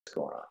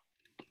going on.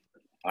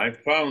 I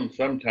found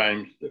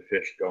sometimes the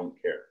fish don't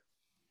care.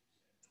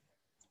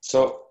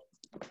 So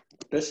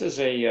this is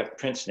a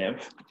Prince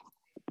Nymph.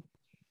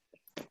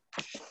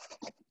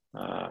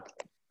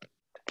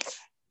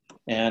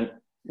 And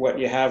what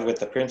you have with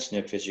the Prince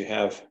Nymph is you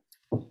have,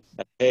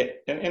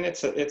 and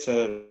it's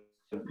a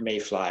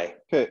mayfly.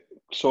 Okay,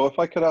 so if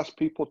I could ask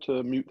people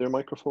to mute their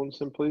microphones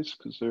then, please,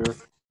 because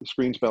the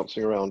screen's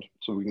bouncing around,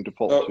 so we can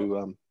default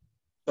to.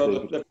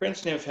 So the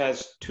Prince Nymph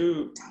has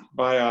 2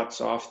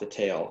 biots off the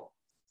tail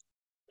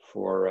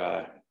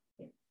for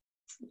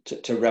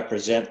to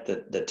represent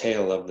the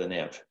tail of the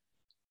nymph,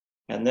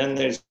 and then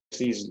there's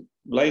these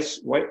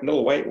nice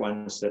little white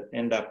ones that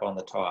end up on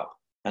the top,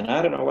 and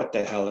I don't know what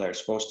the hell they're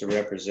supposed to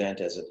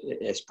represent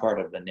as part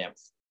of the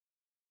nymph.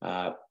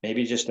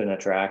 Maybe just an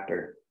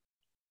attractor.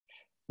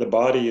 The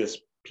body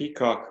is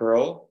peacock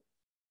curl,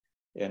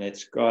 and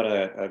it's got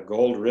a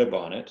gold rib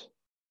on it.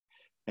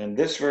 And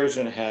this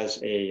version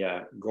has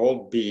a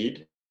gold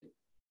bead.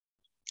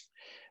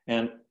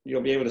 And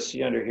you'll be able to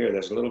see under here,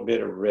 there's a little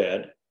bit of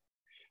red.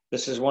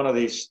 This is one of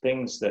these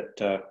things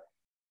that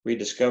we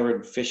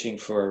discovered fishing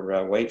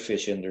for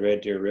whitefish in the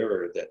Red Deer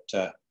River, that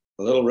a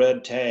little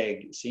red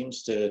tag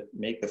seems to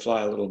make the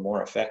fly a little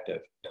more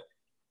effective.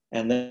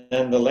 And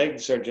then the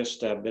legs are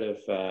just a bit of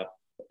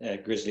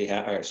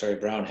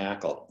brown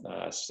hackle,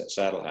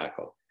 saddle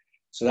hackle.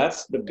 So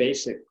that's the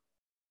basic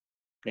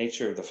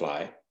nature of the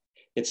fly.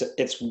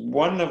 It's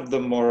one of the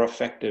more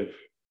effective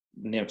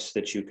nymphs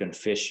that you can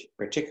fish,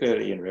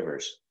 particularly in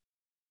rivers.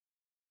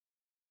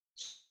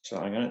 So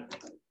I'm going to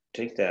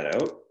take that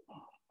out.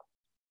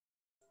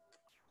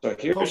 So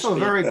here's also a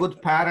very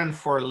good pattern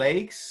for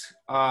lakes.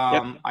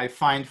 Yep. I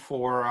find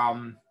for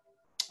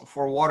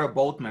water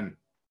boatmen.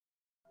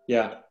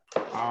 Yeah.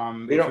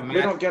 We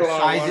don't get a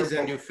lot of sizes,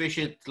 and water. you fish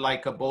it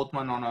like a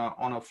boatman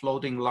on a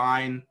floating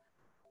line.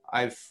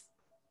 I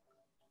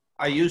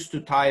used to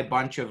tie a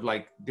bunch of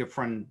like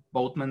different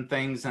boatman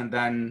things, and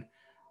then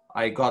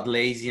I got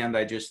lazy and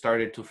I just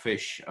started to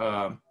fish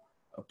a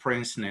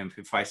Prince Nymph.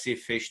 If I see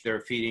fish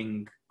they're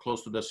feeding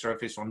close to the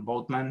surface on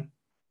boatmen,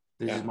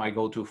 this is my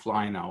go-to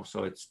fly now.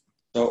 So it's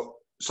so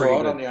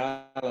out on the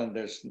island,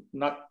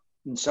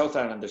 in South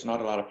Island, there's not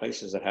a lot of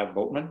places that have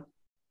boatmen.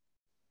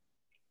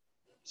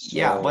 So,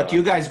 yeah, but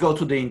you guys go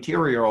to the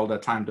interior all the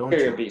time, don't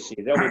you?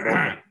 BC, they'll be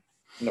boatmen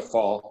in the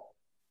fall.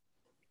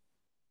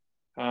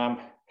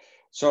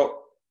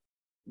 So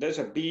there's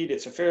a bead.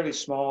 It's a fairly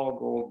small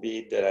gold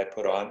bead that I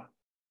put on.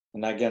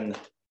 And again,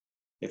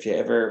 if you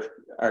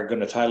ever are going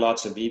to tie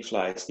lots of bead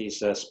flies,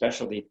 these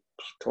specialty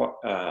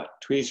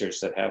tweezers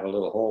that have a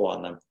little hole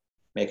on them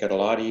make it a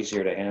lot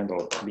easier to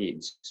handle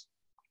beads.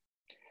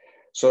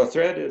 So the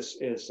thread is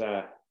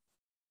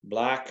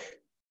black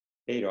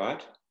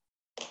 8/0.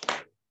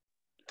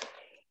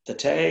 The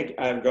tag,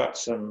 I've got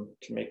some,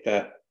 to make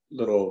that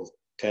little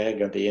tag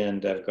at the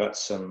end, I've got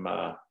some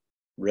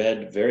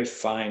red, very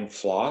fine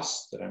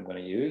floss that I'm going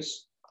to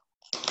use.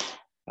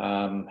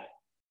 The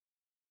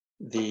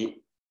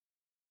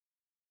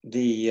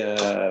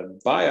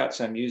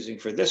biots I'm using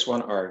for this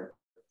one are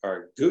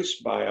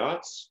goose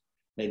biots.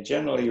 They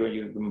generally,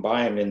 you can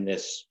buy them in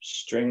this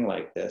string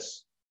like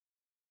this.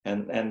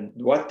 And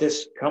what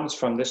this comes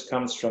from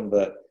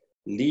the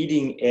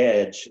leading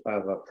edge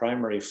of a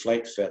primary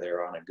flight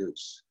feather on a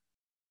goose.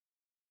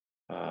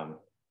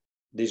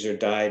 These are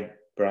dyed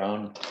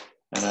brown,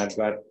 and I've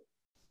got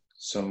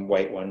some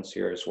white ones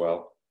here as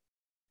well.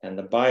 And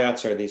the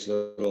biots are these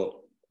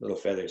little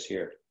feathers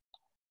here.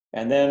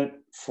 And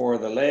then for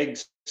the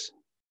legs,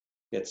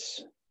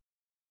 it's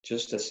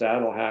just a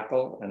saddle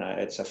hackle, and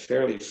it's a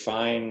fairly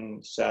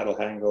fine saddle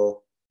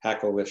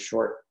hackle with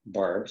short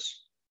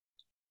barbs.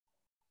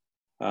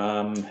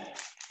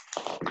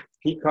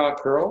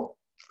 Peacock curl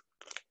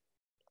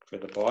for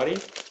the body,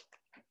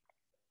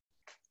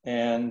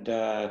 and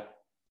the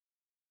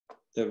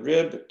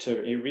rib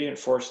to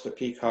reinforce the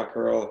peacock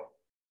curl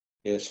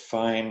is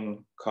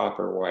fine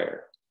copper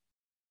wire.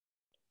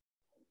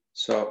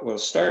 So we'll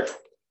start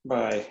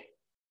by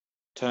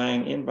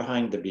tying in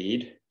behind the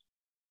bead,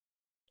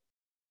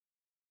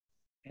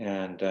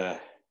 and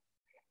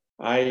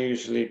I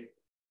usually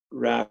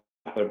wrap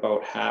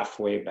about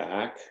halfway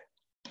back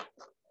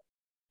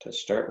to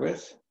start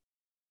with.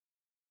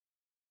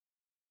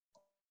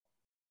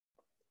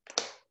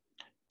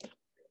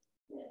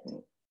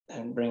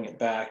 And bring it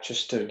back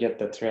just to get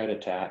the thread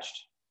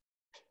attached.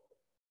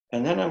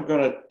 And then I'm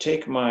going to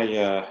take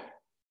my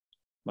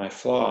my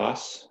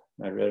floss,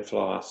 my red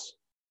floss,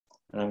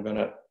 and I'm going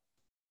to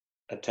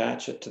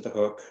attach it to the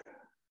hook.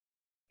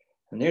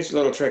 And here's a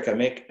little trick. I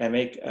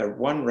make a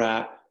one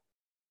wrap,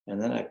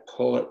 and then I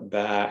pull it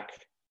back,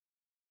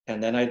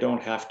 and then I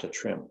don't have to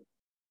trim.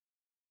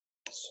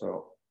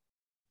 So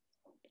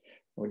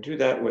we do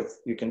that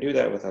with, you can do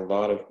that with a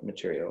lot of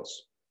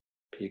materials,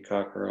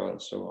 peacock curl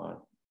and so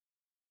on.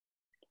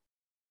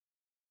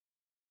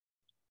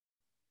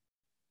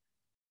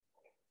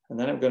 And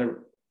then I'm going to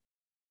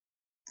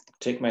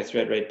take my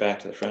thread right back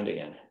to the front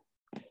again.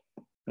 I'm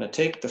going to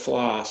take the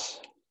floss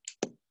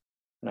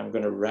and I'm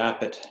going to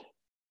wrap it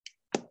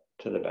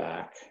to the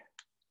back.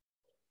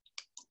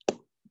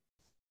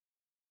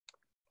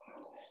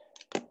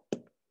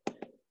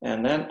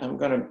 And then I'm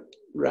going to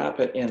wrap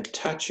it in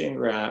touching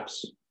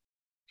wraps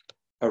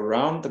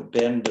around the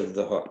bend of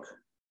the hook.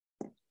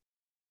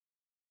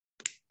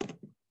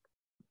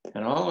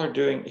 And all we're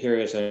doing here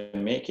is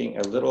I'm making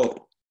a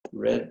little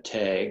red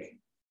tag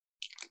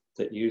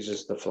that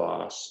uses the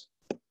floss,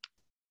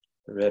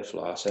 the red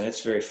floss, and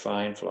it's very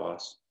fine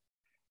floss.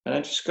 And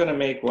I'm just going to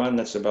make one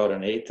that's about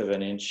 1/8 of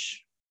an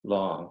inch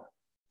long.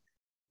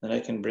 Then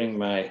I can bring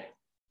my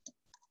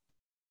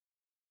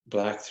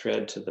black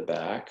thread to the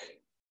back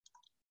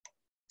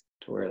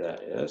to where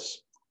that is.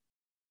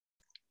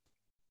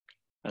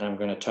 And I'm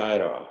going to tie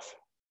it off.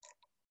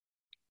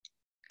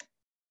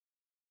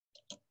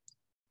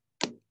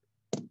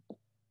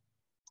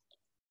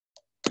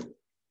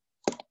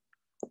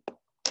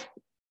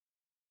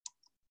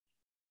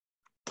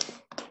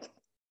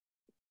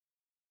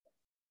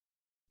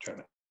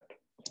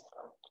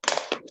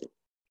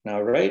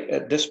 Now, right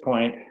at this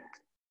point,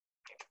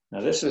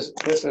 now this is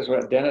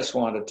what Dennis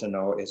wanted to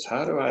know, is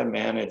how do I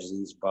manage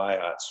these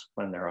biots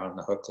when they're on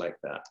the hook like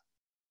that?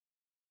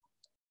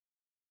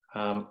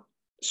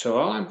 So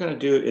all I'm going to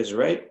do is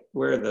right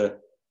where the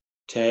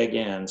tag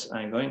ends,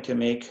 I'm going to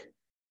make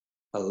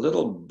a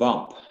little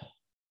bump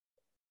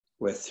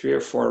with 3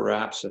 or 4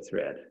 wraps of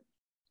thread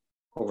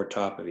over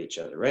top of each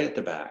other, right at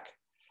the back.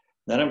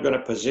 Then I'm going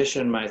to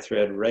position my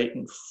thread right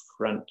in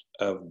front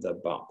of the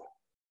bump.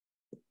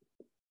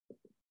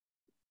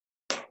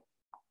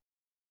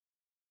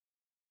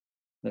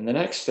 Then the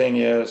next thing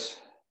is,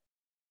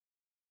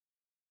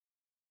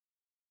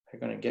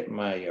 I'm going to get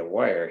my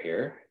wire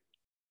here,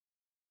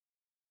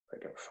 if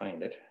I can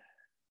find it,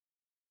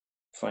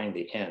 find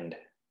the end.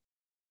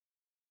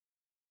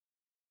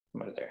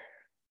 Come out of there.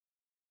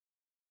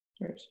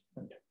 Here's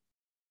the end.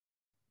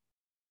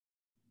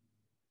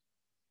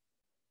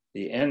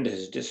 The end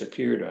has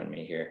disappeared on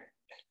me here.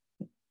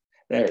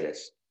 There it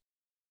is.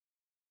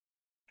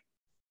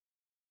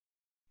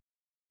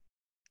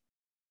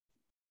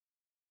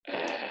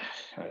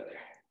 Out of there.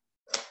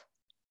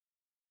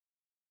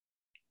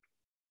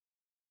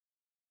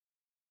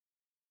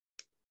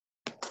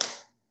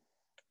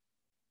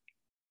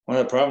 One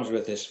of the problems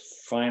with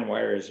this fine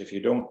wire is if you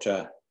don't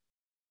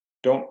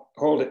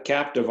hold it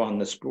captive on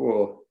the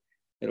spool,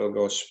 it'll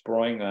go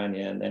sproing on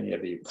you, and then you'll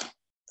be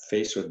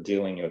faced with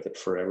dealing with it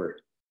forever.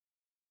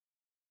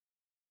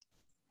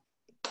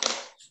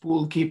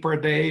 Spool keeper,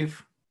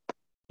 Dave.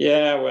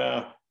 Yeah,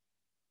 well,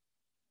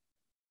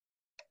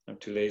 I'm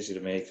too lazy to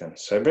make them.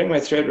 So I bring my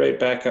thread right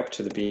back up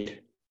to the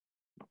bead.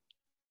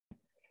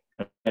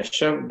 I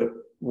shove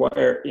the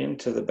wire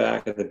into the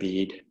back of the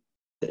bead,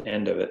 the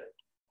end of it.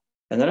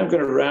 And then I'm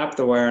going to wrap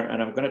the wire,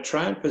 and I'm going to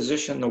try and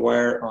position the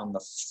wire on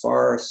the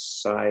far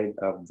side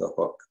of the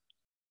hook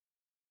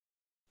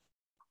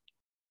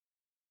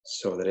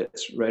so that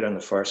it's right on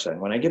the far side.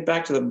 When I get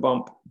back to the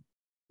bump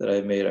that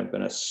I made, I'm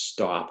going to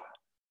stop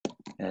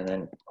and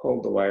then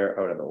hold the wire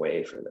out of the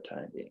way for the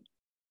time being.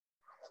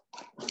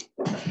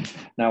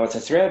 Now with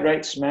the thread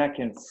right smack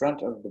in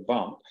front of the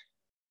bump,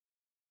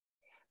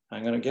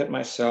 I'm going to get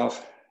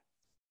myself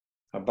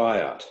a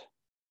biot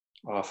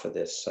off of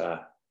this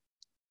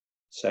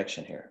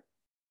section here.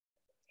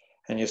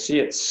 And you see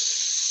it's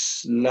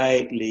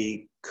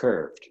slightly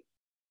curved.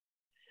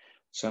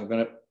 So I'm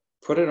going to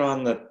put it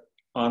on the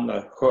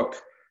hook,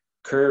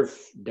 curve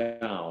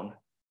down,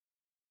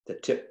 the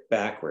tip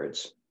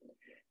backwards.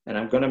 And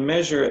I'm going to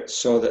measure it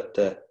so that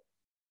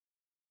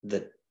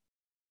the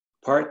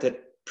part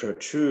that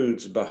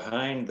protrudes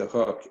behind the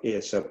hook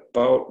is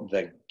about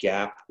the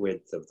gap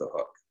width of the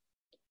hook.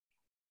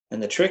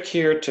 And the trick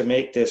here to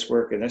make this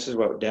work, and this is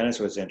what Dennis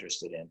was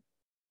interested in,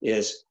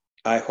 is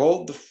I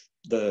hold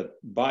the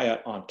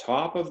biot on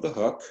top of the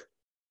hook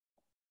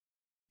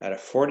at a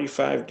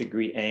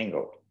 45-degree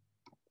angle.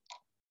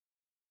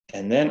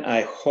 And then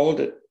I hold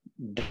it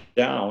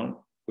down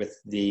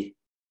with the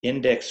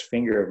index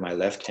finger of my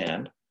left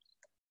hand,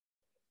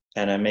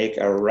 and I make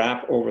a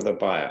wrap over the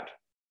biot,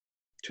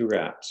 2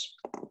 wraps.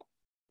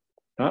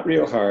 Not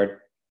real hard.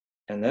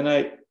 And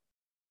then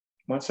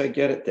once I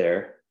get it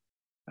there,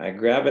 I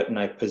grab it and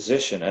I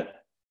position it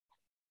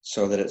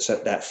so that it's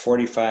at that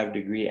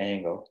 45-degree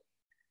angle,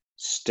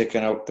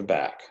 sticking out the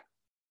back.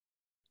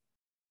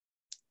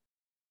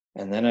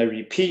 And then I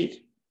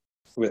repeat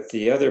with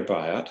the other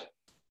biot.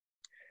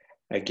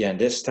 Again,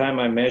 this time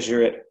I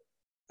measure it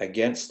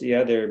against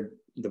the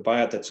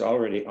biot that's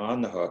already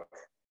on the hook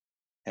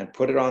and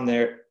put it on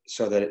there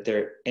so that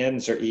their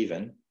ends are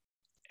even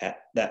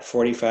at that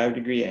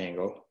 45-degree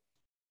angle.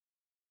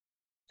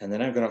 And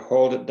then I'm going to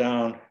hold it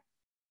down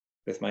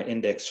with my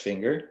index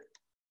finger,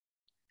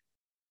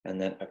 and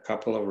then a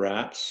couple of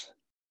wraps.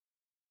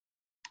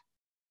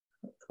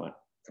 Come on,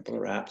 a couple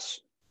of wraps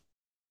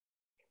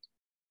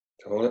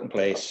to hold it in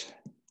place.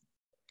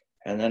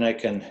 And then I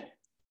can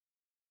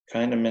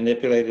kind of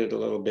manipulate it a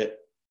little bit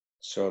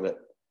so that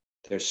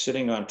they're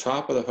sitting on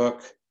top of the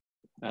hook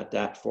at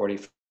that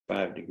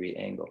 45-degree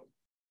angle.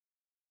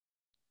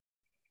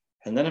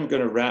 And then I'm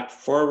going to wrap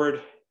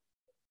forward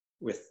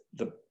with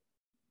the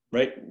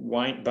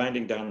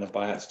binding down the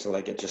biots till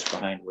I get just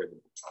behind where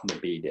the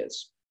bead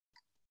is.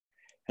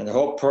 And the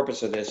whole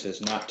purpose of this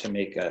is not to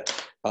make a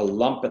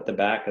lump at the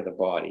back of the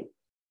body.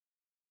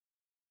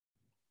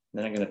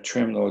 Then I'm going to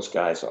trim those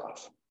guys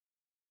off.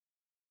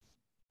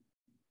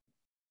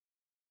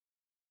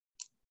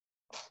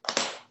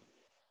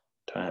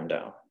 Tie them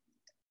down.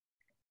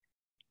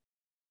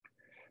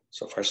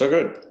 So far, so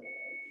good.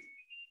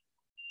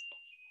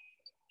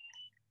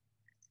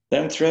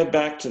 Then thread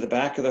back to the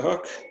back of the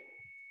hook.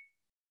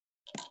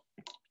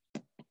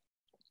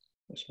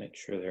 Just make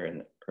sure they're in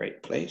the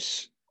right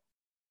place.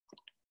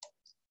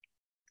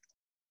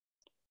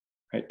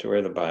 Right to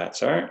where the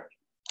biots are.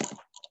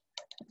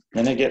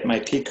 Then I get my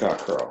peacock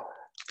curl.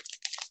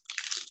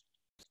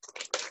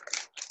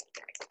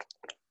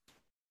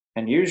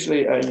 And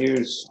usually I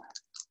use,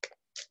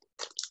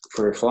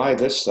 for a fly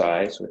this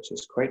size, which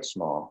is quite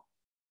small,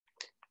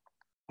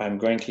 I'm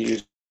going to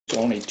use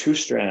only 2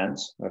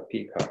 strands of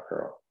peacock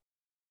curl.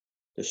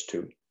 Just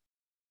 2.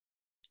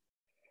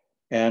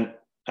 And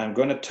I'm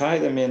going to tie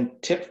them in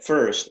tip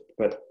first,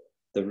 but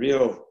the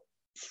real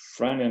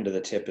front end of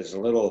the tip is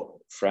a little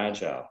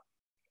fragile.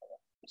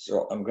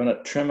 So I'm going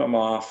to trim them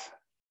off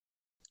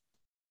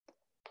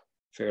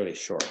fairly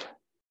short.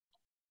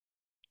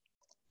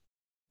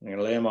 I'm going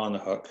to lay them on the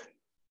hook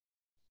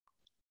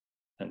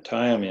and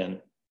tie them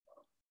in.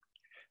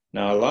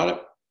 Now, a lot of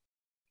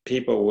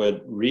people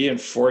would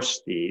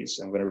reinforce these.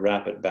 I'm going to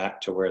wrap it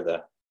back to where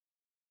the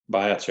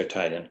biots are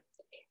tied in.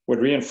 Would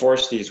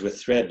reinforce these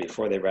with thread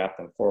before they wrap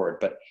them forward.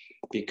 But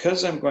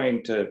because I'm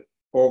going to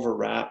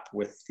overwrap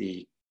with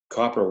the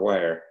copper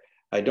wire,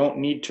 I don't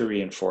need to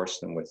reinforce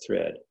them with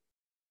thread.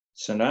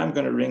 So now I'm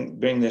going to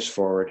bring this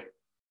forward,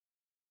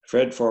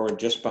 thread forward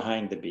just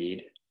behind the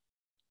bead,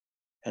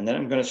 and then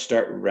I'm going to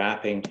start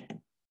wrapping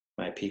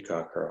my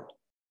peacock curl.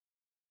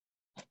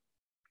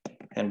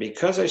 And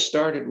because I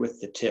started with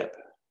the tip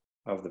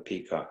of the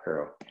peacock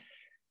curl,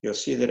 you'll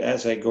see that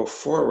as I go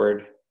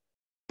forward,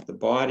 the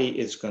body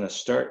is going to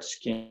start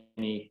skinny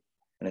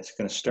and it's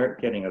going to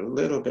start getting a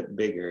little bit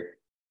bigger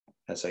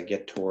as I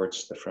get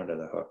towards the front of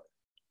the hook.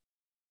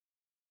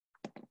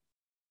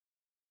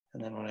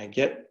 And then when I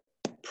get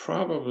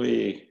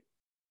probably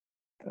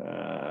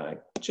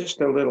just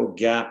a little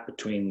gap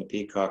between the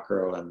peacock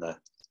curl and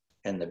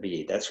the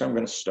bead, that's where I'm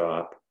going to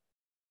stop.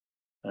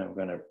 I'm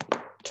going to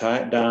tie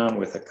it down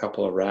with a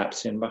couple of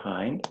wraps in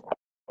behind,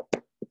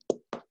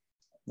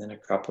 then a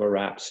couple of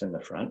wraps in the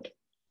front.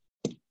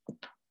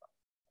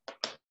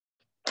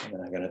 And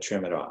then I'm going to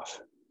trim it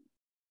off.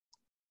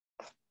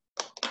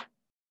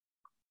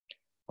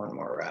 One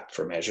more wrap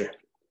for measure.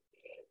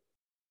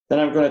 Then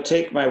I'm going to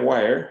take my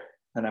wire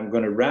and I'm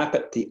going to wrap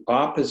it the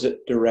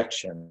opposite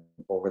direction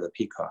over the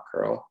peacock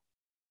curl.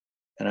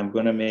 And I'm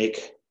going to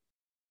make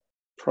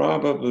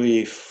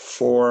probably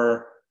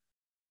 4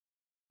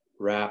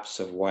 wraps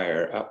of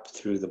wire up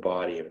through the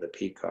body of the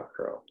peacock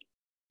curl.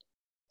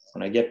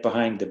 When I get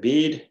behind the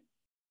bead,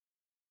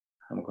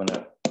 I'm going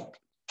to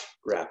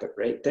wrap it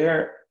right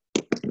there.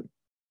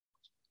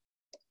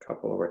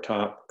 Couple over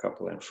top,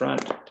 couple in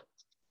front.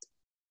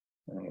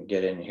 I'm going to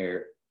get in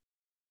here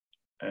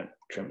and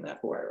trim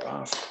that wire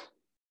off.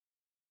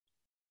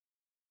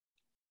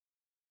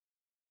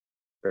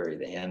 Bury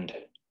the end.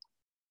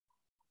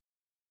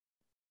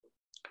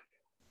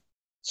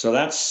 So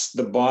that's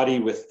the body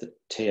with the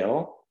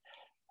tail.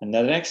 And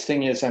the next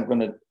thing is I'm going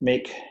to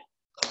make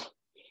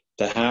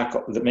the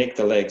hackle, make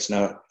the legs.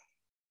 Now,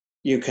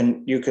 you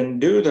can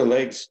do the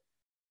legs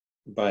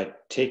by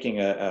taking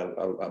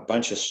a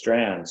bunch of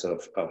strands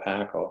of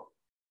hackle,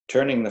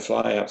 turning the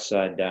fly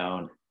upside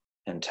down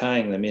and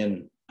tying them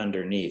in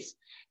underneath.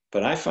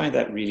 But I find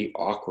that really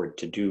awkward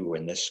to do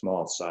in this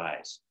small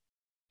size.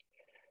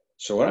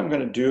 So what I'm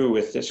going to do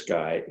with this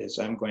guy is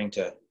I'm going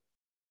to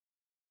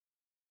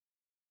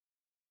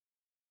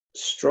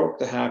stroke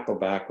the hackle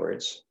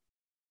backwards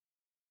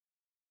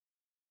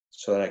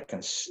so that I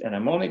can, and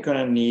I'm only going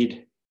to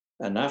need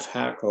enough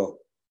hackle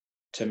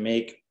to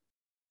make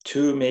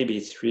 2, maybe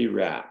 3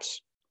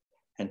 wraps.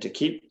 And to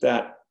keep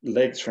that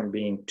legs from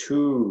being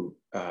too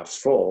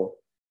full,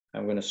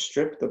 I'm going to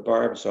strip the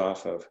barbs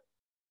off of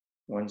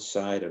one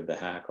side of the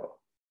hackle.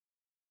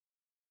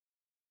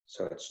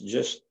 So it's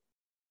just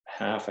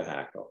half a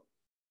hackle.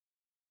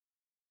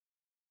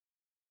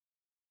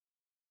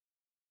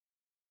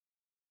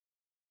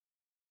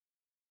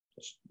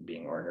 Just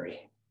being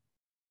ornery.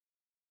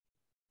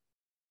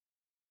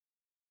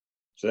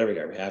 So there we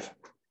go, we have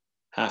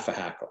half a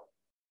hackle.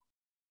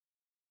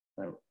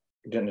 I'm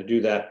going to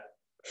do that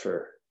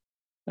for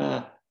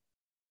about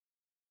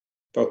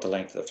the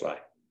length of the fly.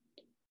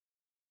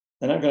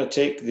 Then I'm going to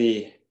take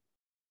the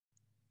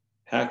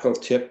hackle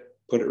tip,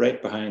 put it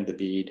right behind the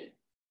bead,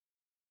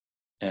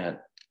 and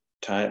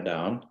tie it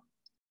down.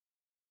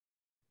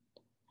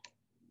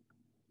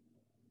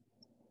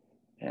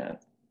 And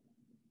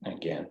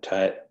again,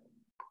 tie it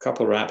a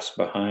couple wraps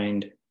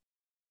behind,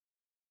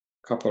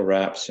 a couple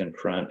wraps in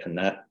front, and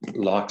that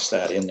locks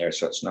that in there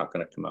so it's not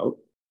going to come out.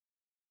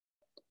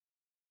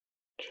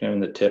 Trim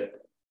the tip.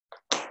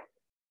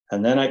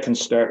 And then I can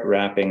start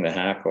wrapping the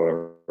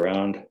hackle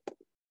around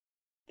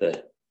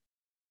the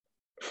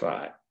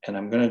fly. And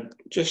I'm going to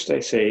just, I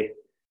say,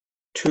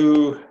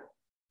 2,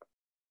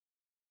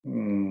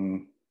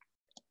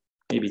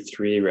 maybe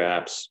 3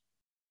 wraps.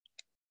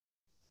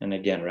 And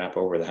again, wrap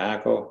over the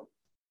hackle,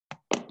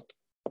 in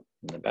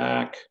the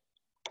back,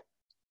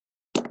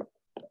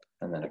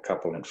 and then a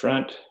couple in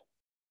front,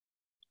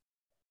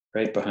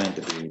 right behind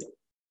the bead.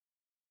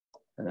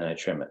 And then I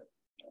trim it.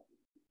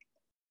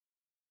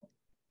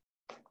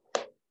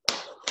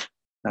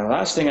 Now, the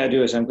last thing I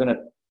do is I'm going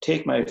to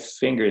take my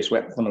fingers,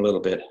 wet them a little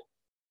bit,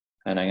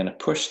 and I'm going to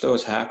push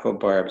those hackle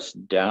barbs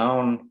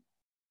down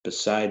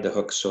beside the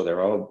hook so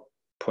they're all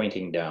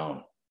pointing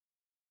down.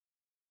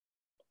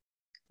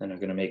 Then I'm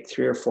going to make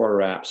 3 or 4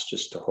 wraps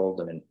just to hold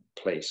them in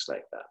place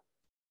like that.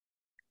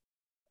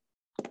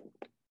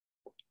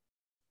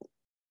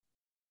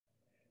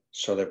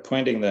 So they're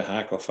pointing the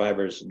hackle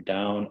fibers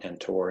down and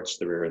towards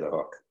the rear of the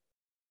hook.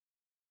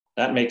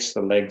 That makes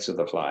the legs of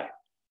the fly.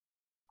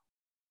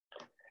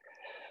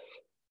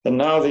 And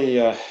now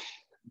the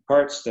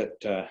parts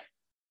that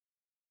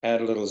add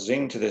a little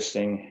zing to this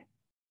thing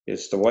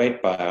is the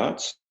white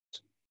buyouts.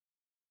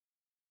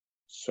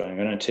 So I'm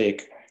going to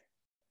take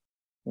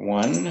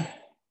 1,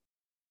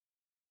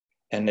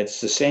 and it's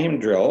the same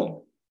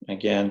drill.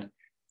 Again,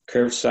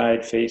 curved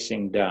side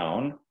facing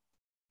down.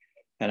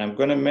 And I'm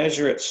going to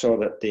measure it so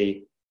that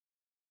the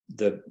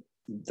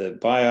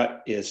buyout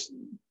is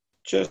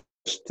just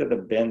to the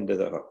bend of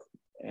the hook.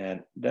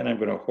 And then I'm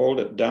going to hold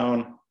it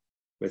down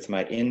with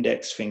my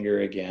index finger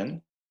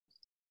again.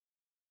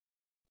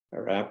 A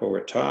wrap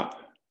over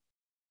top,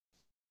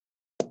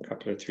 a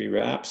couple or 3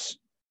 wraps.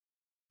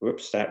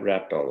 Whoops, that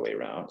wrapped all the way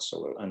around,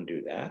 so we'll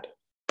undo that.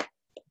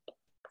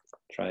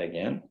 Try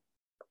again.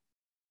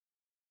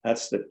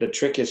 That's the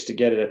trick, is to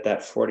get it at that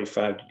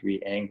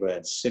 45-degree angle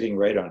and sitting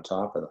right on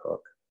top of the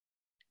hook.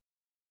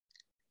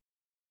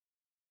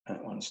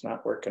 That one's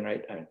not working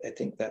right. I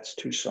think that's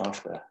too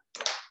soft a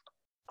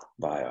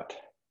buyout.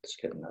 Let's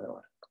get another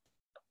one.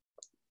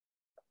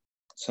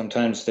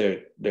 Sometimes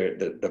the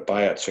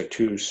buyouts are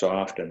too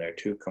soft and they're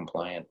too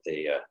compliant.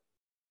 They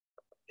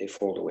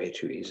fold away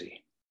too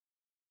easy.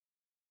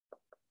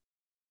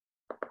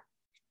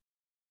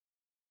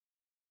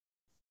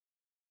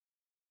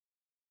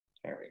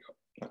 There we go.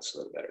 That's a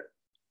little better.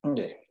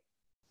 Okay.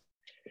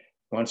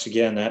 Once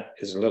again, that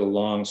is a little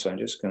long, so I'm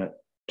just going to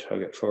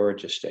tug it forward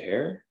just a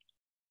hair.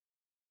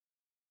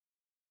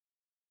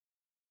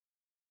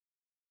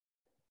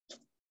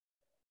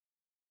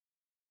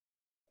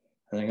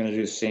 And I'm going to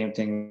do the same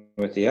thing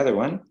with the other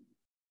one.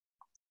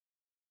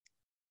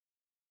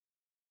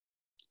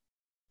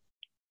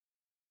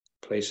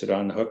 Place it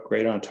on the hook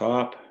right on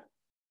top,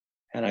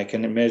 and I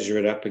can measure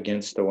it up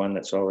against the one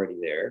that's already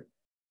there.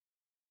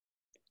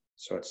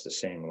 So it's the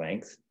same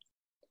length.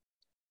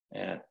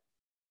 And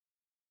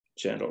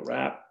gentle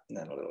wrap, and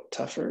then a little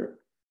tougher.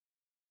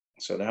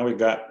 So now we've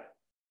got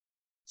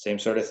same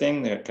sort of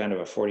thing. They're kind of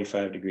a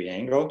 45-degree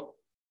angle.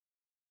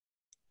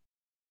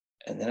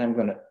 And then I'm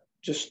going to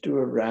just do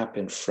a wrap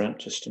in front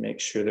just to make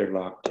sure they're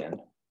locked in.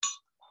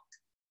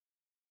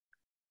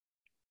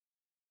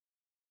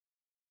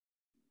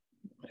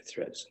 My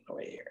thread's in the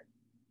way here.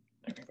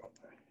 There we go.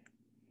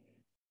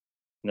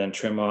 And then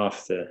trim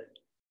off the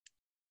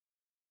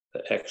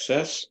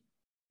excess.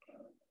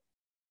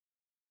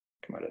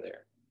 Come out of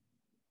there.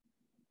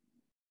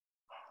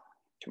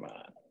 Come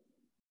on.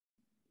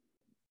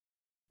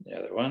 The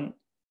other one.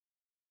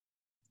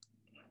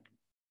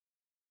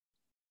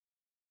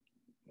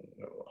 There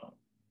we go.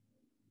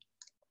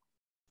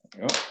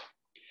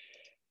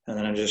 And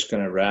then I'm just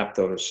going to wrap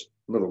those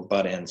little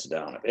butt ends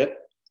down a bit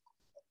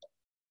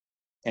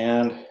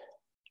and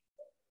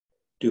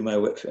do my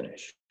whip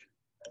finish.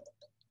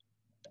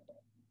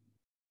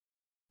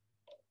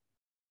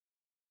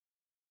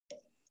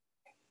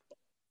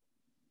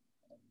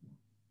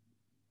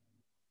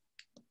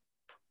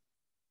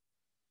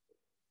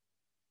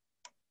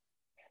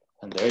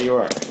 And there you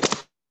are,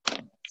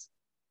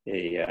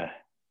 a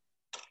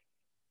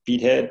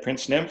bead head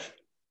Prince Nymph.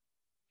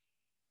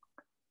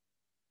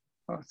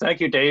 Oh, thank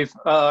you, Dave.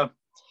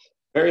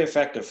 Very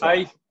effective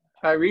fly.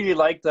 I really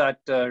like that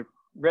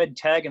red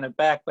tag in the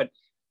back, but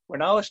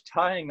when I was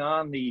trying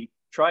to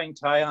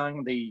tie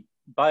on the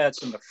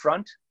buyouts in the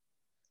front,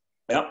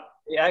 Yeah.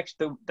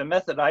 Actually, the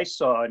method I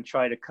saw and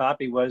tried to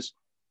copy was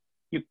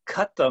you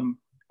cut them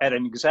at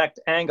an exact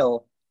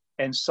angle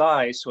and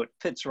size so it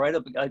fits right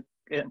up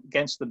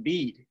against the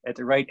bead at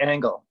the right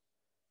angle.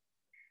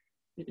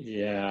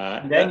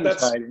 Yeah, and then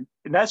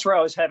and that's where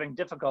I was having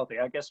difficulty,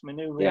 I guess,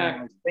 maneuvering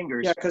my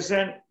fingers. Yeah, because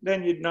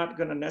then you're not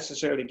going to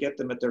necessarily get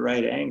them at the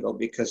right angle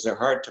because they're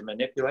hard to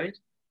manipulate.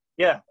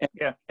 Yeah,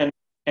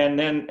 And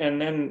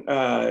then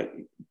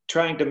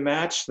trying to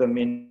match them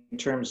in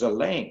terms of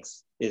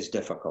length is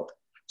difficult.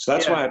 So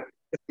that's why I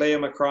lay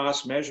them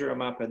across, measure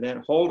them up, and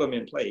then hold them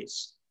in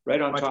place right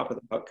on top of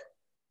the hook.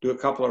 Do a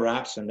couple of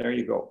wraps, and there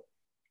you go.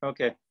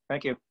 Okay,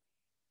 thank you.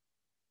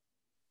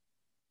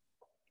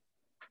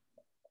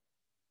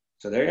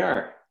 So there you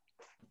are.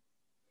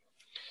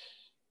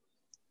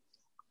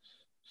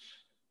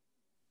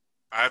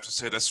 I have to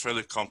say that's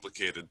fairly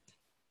complicated.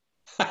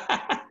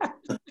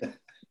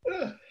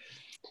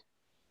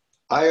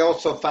 I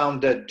also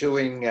found that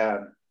doing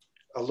a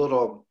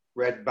little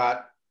red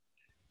butt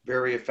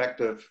very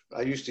effective.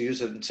 I used to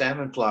use it in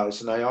salmon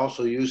flies, and I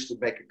also used to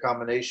make a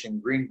combination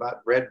green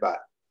butt, red butt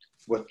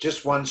with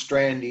just one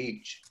strand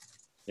each.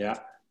 Yeah.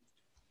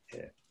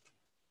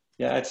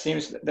 Yeah, it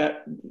seems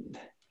that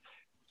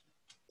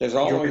there's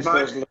always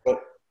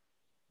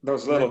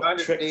those little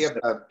reminded tricks. me of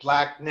a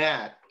black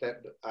gnat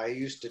that I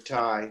used to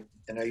tie,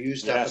 and I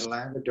used that in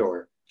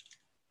Labrador.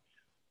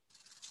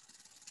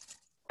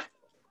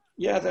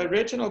 Yeah, the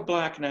original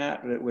black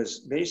gnat, it was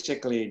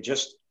basically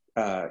just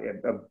a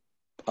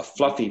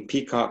fluffy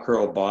peacock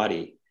herl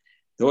body.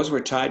 Those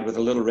were tied with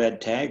a little red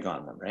tag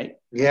on them, right?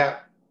 Yeah.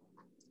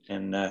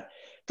 And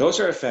those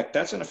are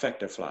that's an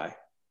effective fly.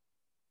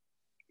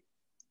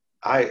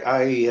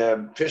 I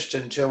fished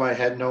until I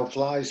had no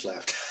flies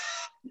left.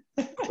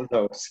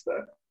 Those.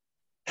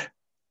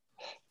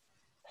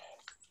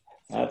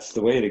 That's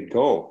the way to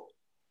go.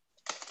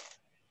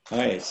 All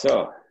right,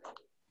 so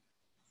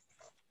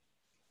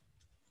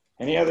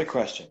any other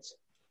questions?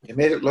 You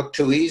made it look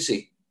too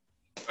easy.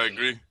 I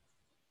agree.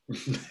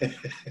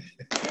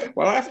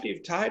 Well, after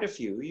you've tied a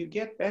few, you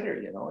get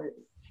better, you know.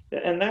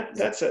 And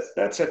that's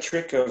a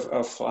trick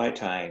of fly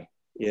tying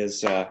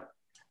is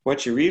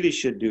what you really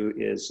should do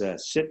is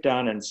sit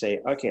down and say,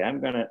 okay, I'm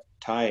going to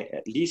tie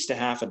at least a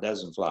half a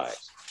dozen flies.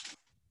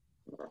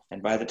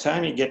 And by the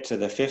time you get to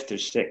the fifth or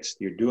sixth,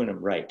 you're doing them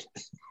right.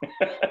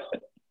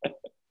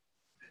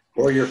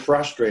 Or you're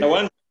frustrated.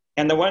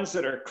 The ones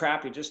that are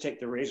crappy, just take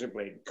the razor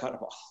blade and cut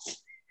them off.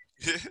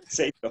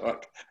 Save the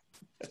hook.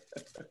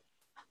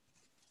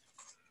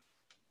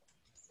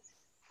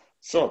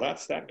 So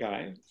that's that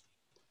guy.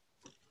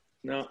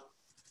 Now,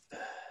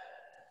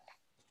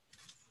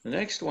 the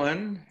next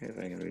one, if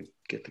I can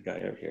get the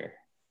guy out here.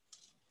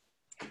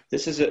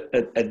 This is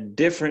a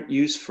different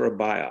use for a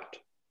biot.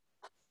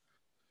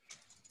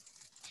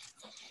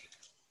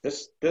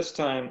 This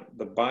time,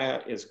 the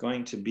biot is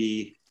going to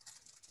be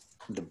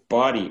the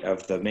body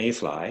of the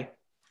mayfly.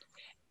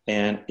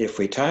 And if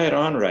we tie it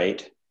on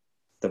right,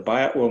 the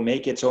biot will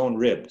make its own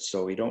rib.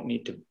 So we don't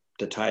need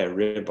to tie a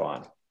rib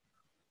on.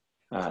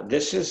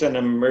 This is an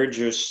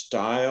emerger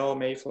style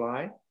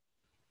mayfly,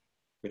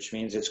 which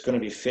means it's going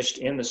to be fished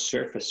in the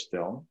surface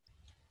film.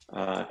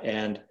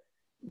 And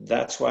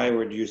that's why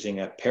we're using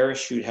a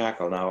parachute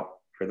hackle. Now,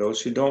 for those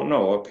who don't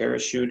know, a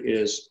parachute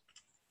is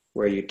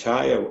where you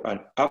tie an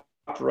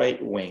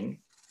upright wing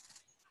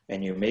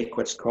and you make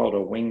what's called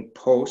a wing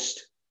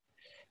post.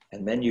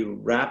 And then you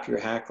wrap your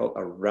hackle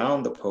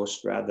around the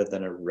post rather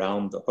than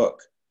around the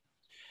hook.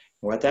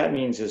 What that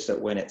means is that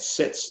when it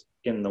sits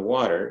in the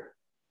water,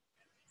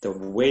 the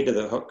weight of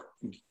the hook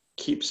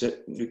keeps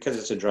it, because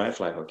it's a dry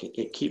fly hook,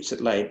 it keeps it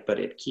light, but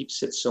it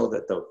keeps it so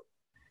that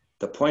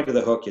the point of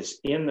the hook is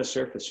in the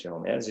surface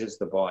film, as is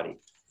the body.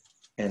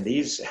 And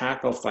these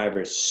hackle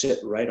fibers sit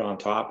right on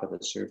top of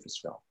the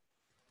surface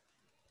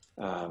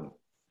film.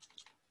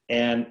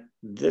 And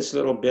this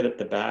little bit at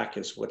the back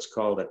is what's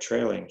called a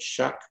trailing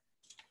shuck,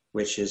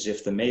 which is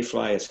if the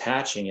mayfly is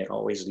hatching, it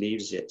always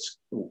leaves its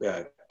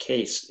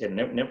case, a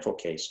nymphal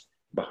case,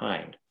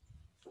 behind.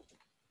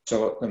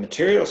 So the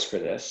materials for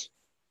this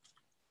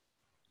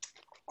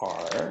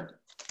are...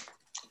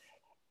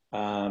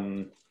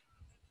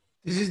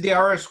 this is the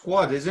RS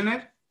quad, isn't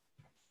it?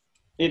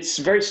 It's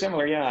very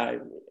similar, yeah,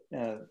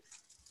 to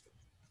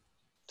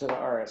the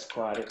RS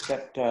quad,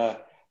 except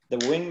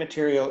the wing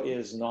material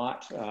is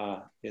not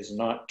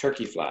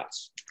turkey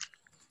flats.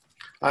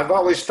 I've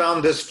always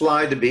found this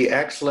fly to be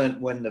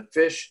excellent when the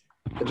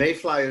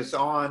mayfly is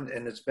on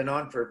and it's been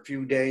on for a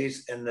few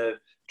days and the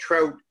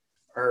trout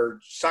are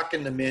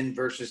sucking them in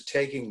versus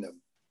taking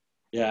them.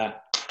 Yeah.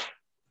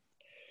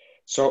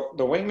 So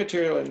the wing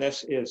material in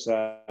this is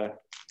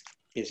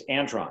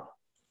antron.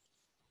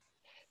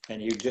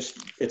 And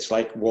it's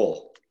like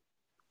wool.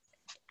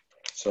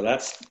 So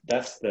that's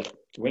the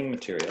wing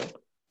material.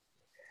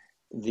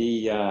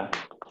 The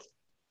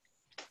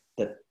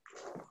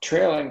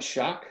trailing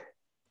shuck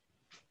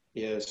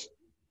is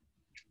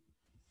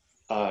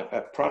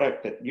a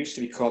product that used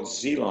to be called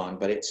Zelon,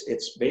 but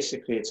it's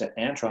basically an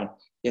antron.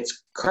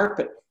 It's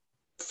carpet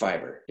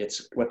fiber.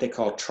 It's what they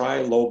call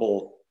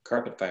trilobal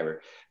carpet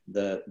fiber.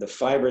 The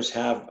fibers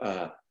have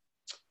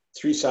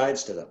 3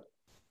 sides to them,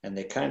 and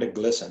they kind of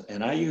glisten.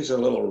 And I use a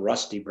little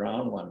rusty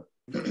brown one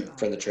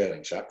for the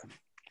trailing shuck.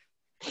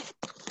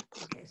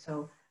 Okay,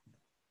 so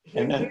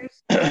Then,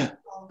 here's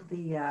all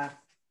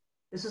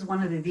this is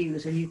one of the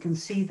views, and you can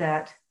see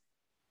that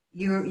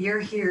you're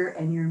here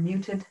and you're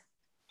muted.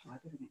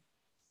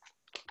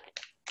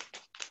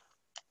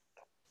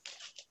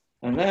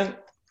 And then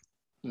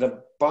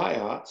the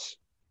biots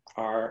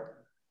are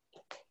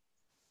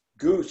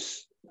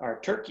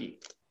turkey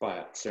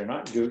biots. They're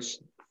not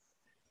goose.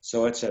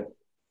 So it's a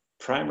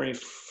primary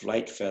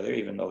flight feather,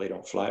 even though they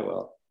don't fly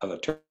well, of a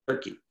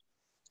turkey.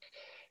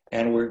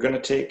 And we're going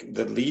to take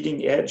the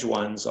leading edge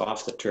ones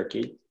off the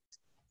turkey.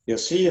 You'll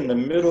see in the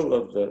middle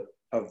of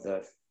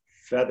the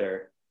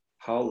feather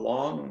how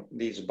long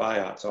these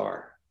biots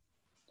are.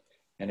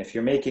 And if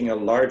you're making a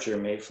larger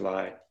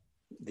mayfly,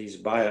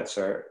 these biots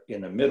are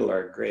in the middle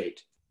are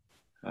great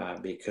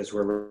because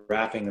we're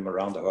wrapping them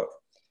around the hook.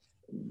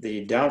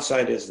 The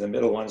downside is the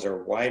middle ones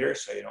are wider,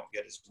 so you don't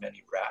get as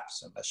many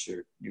wraps unless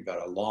you've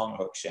got a long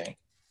hook shank.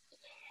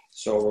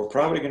 So we're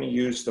probably going to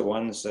use the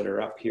ones that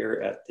are up here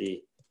at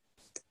the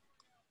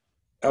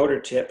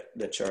outer tip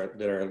that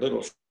are a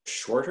little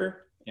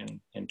shorter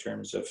in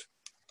terms of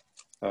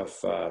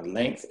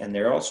length, and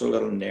they're also a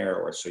little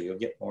narrower, so you'll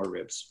get more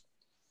ribs.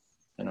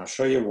 And I'll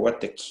show you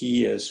what the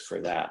key is for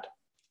that.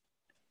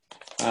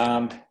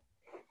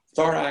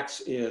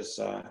 Thorax is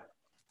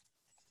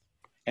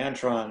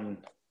antron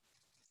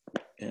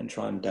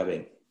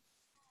dubbing.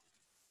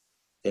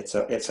 It's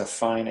a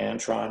fine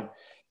antron.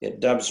 It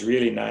dubs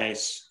really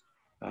nice.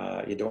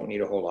 You don't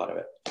need a whole lot of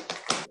it.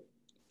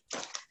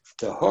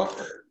 The hook,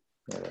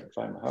 where do I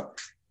find my hook?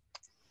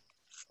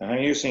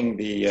 I'm using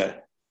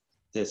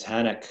this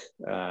Hannock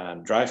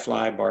dry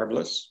fly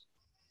barbless.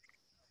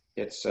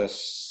 It's a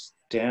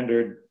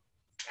standard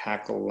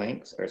hackle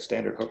length or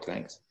standard hook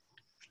length.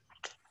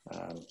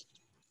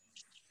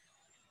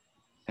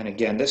 And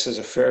again, this is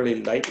a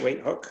fairly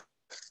lightweight hook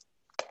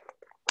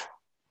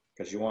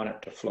because you want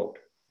it to float.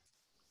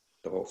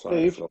 The whole fly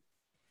to float.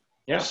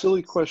 Yeah.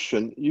 Silly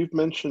question. You've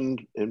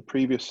mentioned in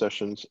previous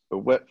sessions a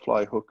wet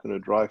fly hook and a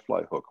dry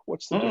fly hook.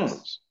 What's the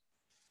difference?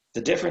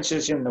 The difference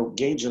is in the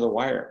gauge of the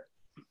wire.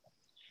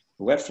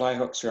 The wet fly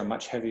hooks are a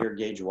much heavier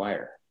gauge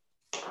wire.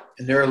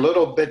 And they're a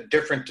little bit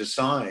different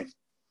design.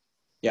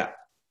 Yeah.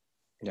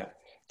 Yeah.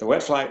 The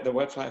wet fly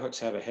hooks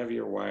have a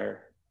heavier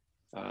wire,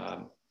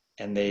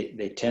 and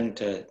they tend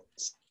to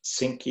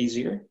sink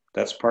easier.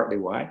 That's partly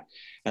why.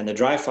 And the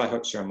dry fly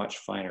hooks are a much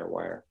finer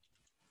wire.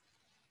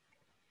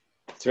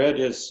 Thread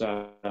is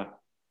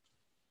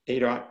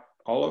 8/0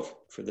 olive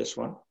for this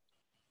one.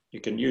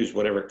 You can use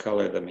whatever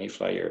color the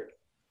mayfly you're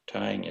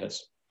tying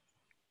is.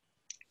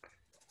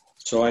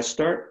 So I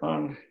start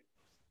on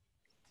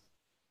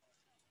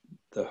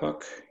the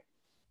hook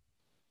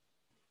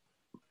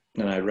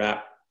and I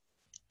wrap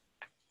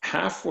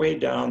halfway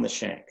down the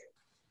shank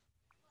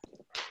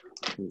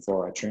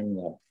before I trim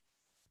the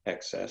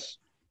excess,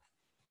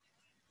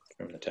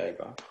 trim the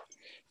tag off.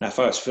 Now, if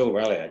I was Phil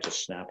Riley, I'd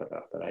just snap it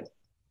off, but I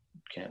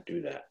can't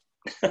do that.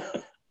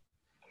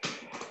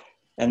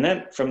 And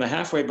then from the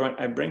halfway point,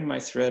 I bring my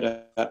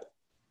thread up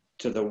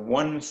to the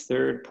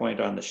 1/3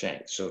 point on the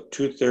shank. So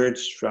 2/3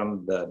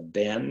 from the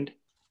bend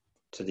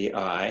to the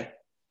eye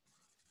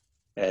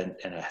and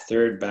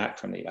 1/3 back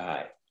from the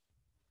eye.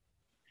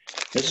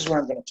 This is where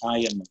I'm going to tie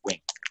in the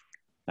wing.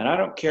 And I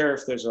don't care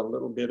if there's a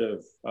little bit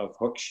of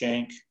hook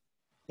shank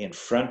in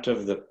front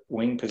of the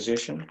wing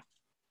position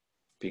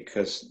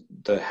because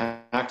the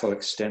hackle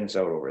extends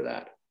out over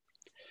that.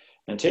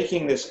 And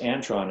taking this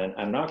antron, and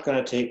I'm not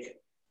going to take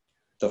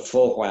the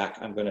full whack,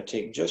 I'm going to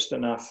take just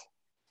enough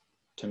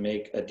to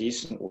make a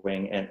decent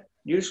wing and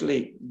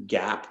usually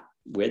gap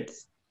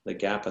width, the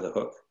gap of the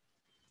hook.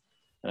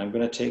 And I'm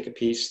going to take a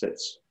piece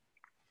that's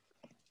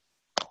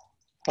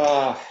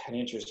 1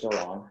 inch or so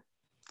long,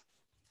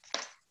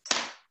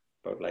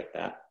 about like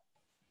that.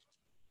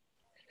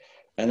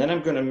 And then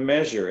I'm going to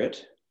measure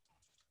it,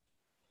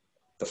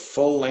 the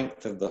full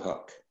length of the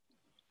hook.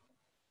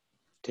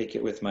 Take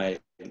it with my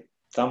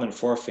thumb and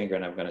forefinger,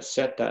 and I'm going to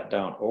set that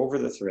down over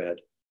the thread,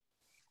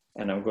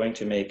 and I'm going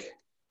to make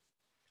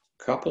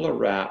a couple of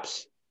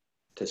wraps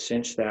to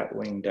cinch that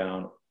wing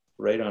down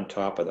right on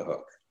top of the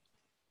hook.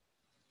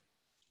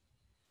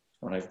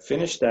 When I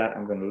finish that,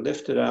 I'm going to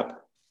lift it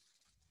up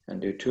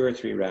and do 2 or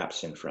 3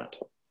 wraps in front.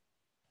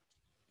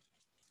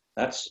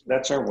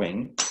 That's our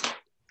wing.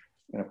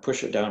 I'm going to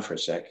push it down for a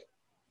sec.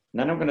 And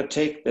then I'm going to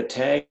take the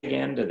tag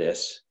end of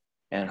this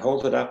and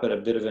hold it up at a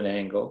bit of an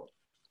angle.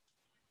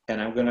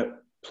 And I'm going to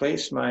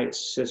place my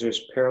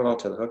scissors parallel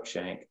to the hook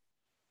shank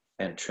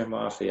and trim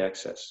off the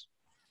excess.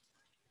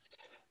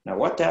 Now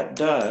what that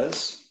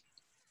does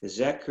is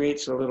that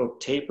creates a little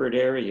tapered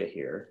area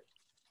here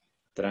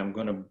that I'm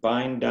going to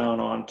bind down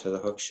onto the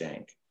hook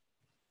shank.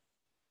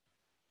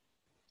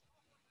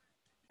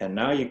 And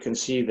now you can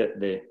see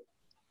that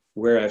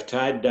where I've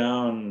tied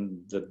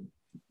down the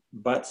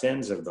butts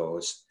ends of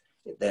those,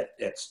 that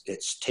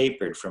it's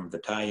tapered from the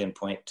tie-in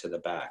point to the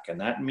back.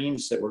 And that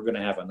means that we're going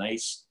to have a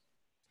nice,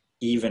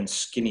 even,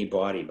 skinny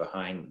body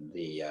behind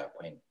the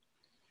wing.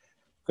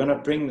 I'm going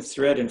to bring the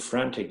thread in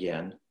front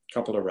again, a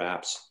couple of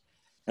wraps.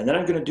 And then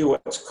I'm going to do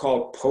what's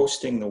called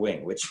posting the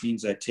wing, which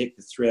means I take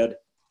the thread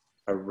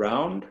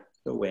around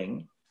the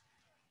wing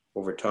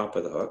over top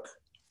of the hook.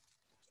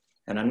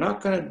 And I'm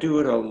not going to do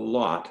it a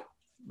lot,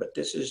 but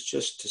this is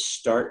just to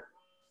start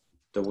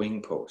the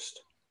wing post.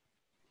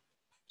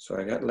 So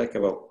I got like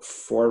about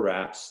 4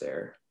 wraps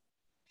there.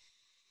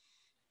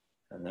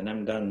 And then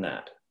I'm done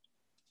that.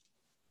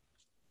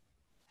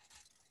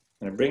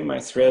 I'm going to bring my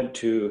thread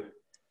to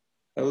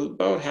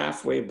about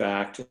halfway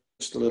back,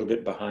 just a little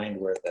bit behind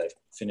where I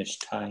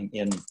finished tying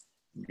in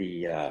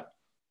the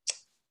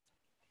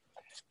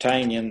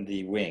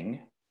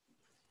wing.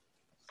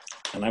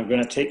 And I'm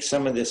going to take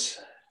some of this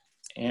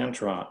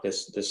antron,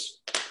 this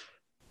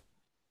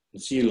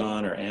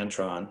Zelon or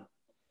antron,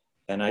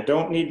 and I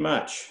don't need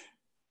much.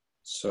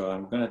 So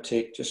I'm going to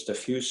take just a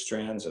few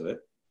strands of it.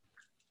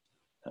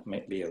 That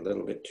might be a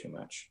little bit too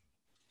much.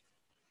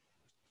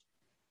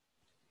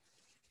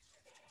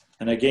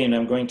 And again,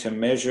 I'm going to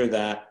measure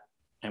that.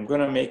 I'm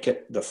going to make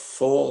it the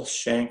full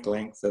shank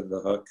length of the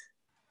hook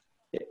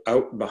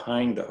out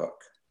behind the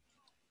hook.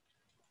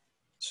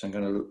 So I'm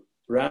going to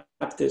wrap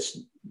this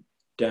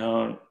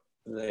down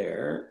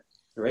there,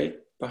 right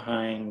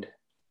behind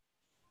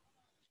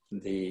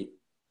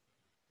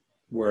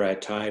where I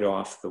tied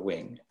off the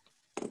wing.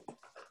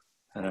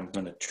 And I'm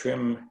going to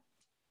trim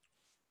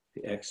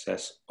the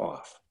excess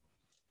off.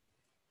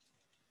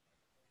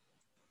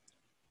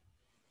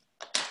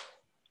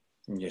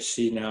 And you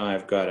see now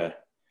I've got a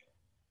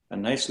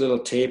nice little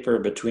taper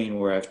between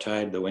where I've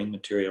tied the wing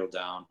material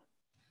down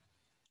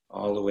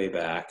all the way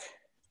back.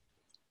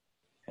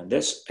 And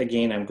this,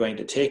 again, I'm going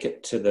to take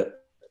it to the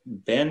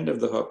bend of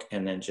the hook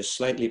and then just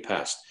slightly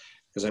past,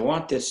 because I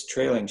want this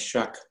trailing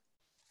shuck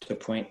to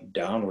point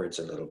downwards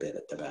a little bit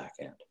at the back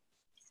end.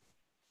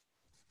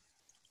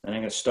 And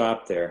I'm going to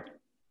stop there.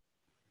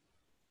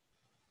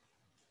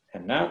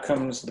 And now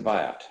comes the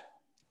biot.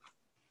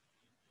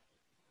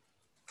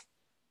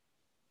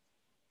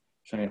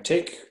 So I'm going to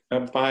take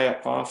a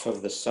biot off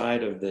of the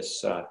side of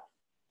this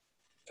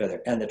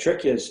feather. And the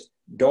trick is,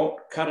 don't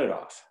cut it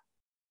off.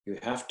 You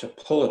have to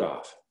pull it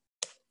off.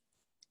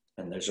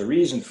 And there's a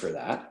reason for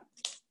that.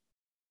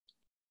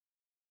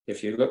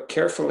 If you look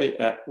carefully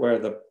at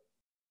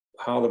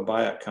how the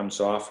biot comes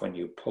off when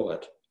you pull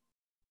it,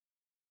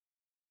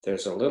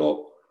 there's a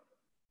little,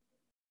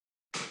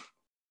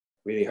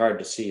 really hard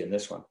to see in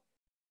this one.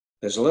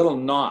 There's a little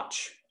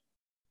notch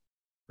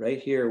right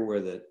here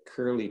where the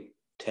curly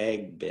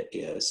tag bit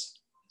is.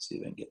 Let's see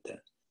if I can get that.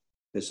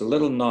 There's a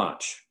little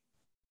notch.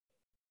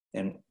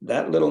 And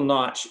that little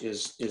notch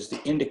is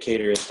the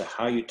indicator as to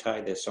how you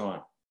tie this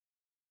on.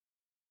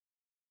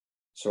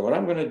 So what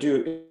I'm going to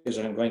do is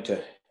I'm going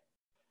to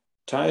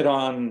tie it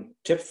on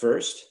tip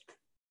first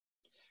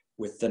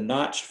with the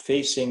notch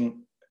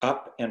facing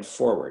up and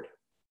forward.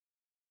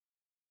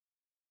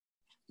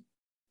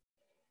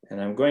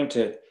 And I'm going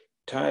to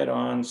tie it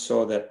on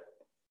so that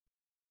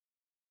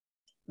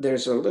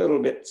there's a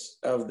little bit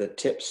of the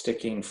tip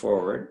sticking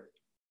forward.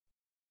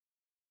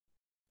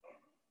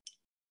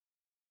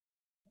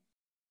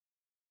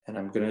 And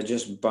I'm going to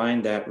just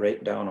bind that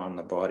right down on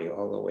the body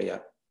all the way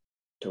up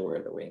to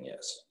where the wing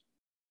is.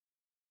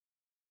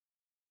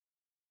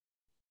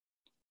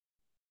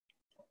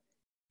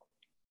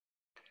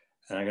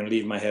 And I'm going to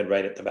leave my head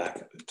right at the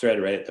back,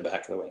 thread right at the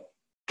back of the wing.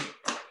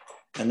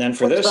 And then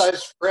for this,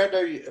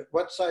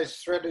 what size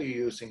thread are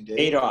you using,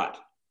 Dave? 8/0.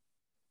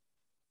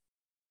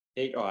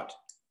 8/0.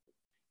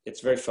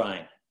 It's very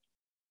fine.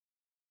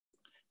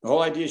 The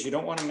whole idea is you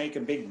don't want to make a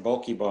big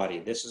bulky body.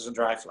 This is a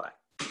dry fly.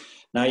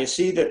 Now you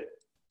see that,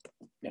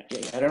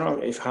 I don't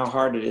know how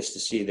hard it is to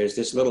see. There's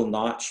this little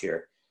notch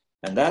here,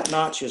 and that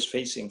notch is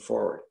facing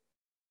forward.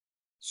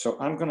 So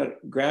I'm going to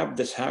grab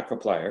this hackle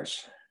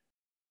pliers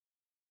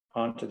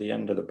onto the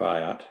end of the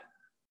biot.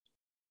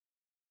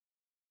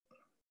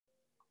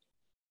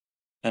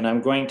 And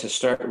I'm going to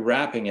start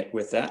wrapping it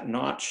with that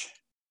notch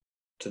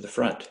to the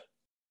front.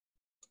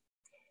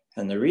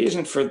 And the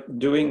reason for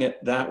doing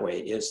it that way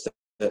is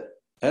that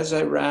as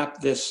I wrap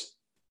this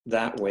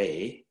that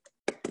way,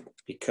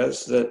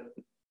 because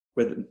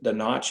with the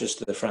notches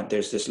to the front,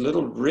 there's this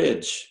little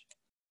ridge.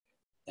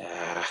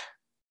 It's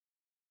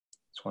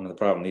one of the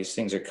problems. These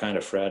things are kind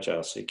of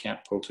fragile, so you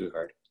can't pull too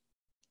hard.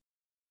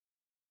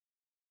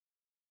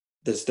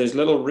 There's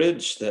little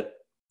ridge that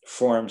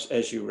forms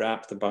as you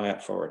wrap the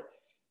biot forward.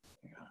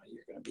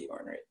 You're going to be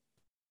ornery.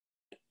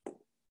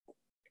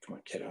 Come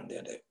on, get on the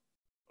end of it.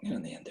 Get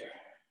on the end there.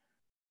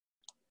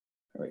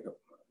 There we go.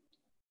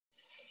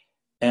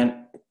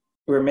 And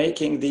we're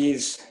making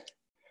these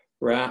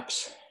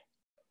wraps.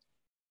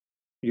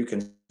 You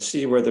can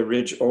see where the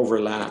ridge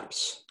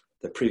overlaps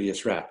the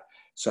previous wrap.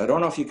 So I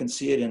don't know if you can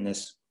see it in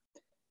this,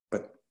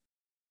 but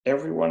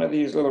every one of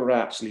these little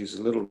wraps leaves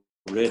a little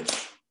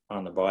ridge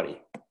on the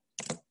body.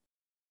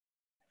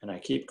 And I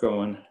keep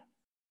going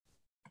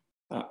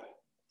up.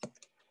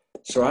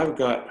 So I've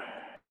got,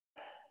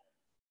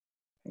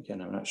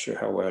 again, I'm not sure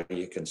how well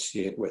you can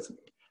see it with,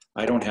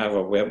 I don't have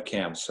a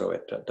webcam, so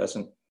it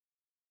doesn't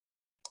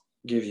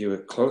give you a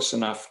close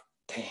enough,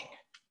 dang,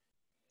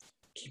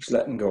 keeps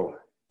letting go.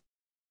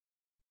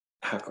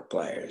 Hackle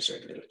pliers are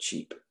a little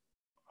cheap.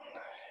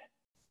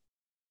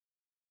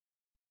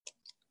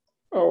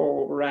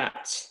 Oh,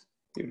 rats,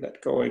 you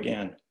let go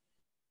again.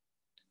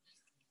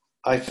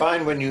 I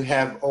find when you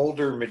have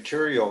older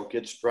material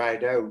gets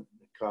dried out,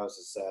 it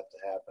causes that to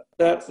happen.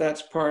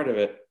 That's part of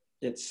it.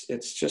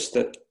 It's just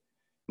that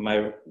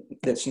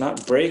it's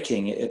not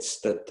breaking, it's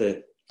that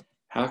the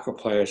hackle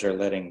pliers are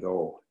letting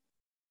go.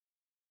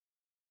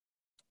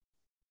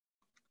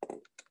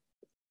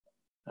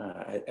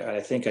 I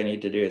think I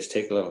need to do is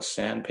take a little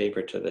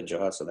sandpaper to the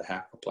jaws of the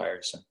hackle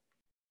pliers,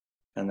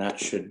 and that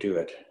should do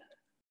it.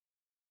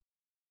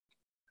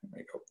 There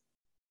we go.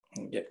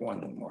 And get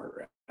one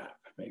more wrap,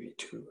 maybe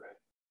two.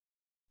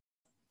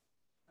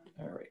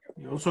 There we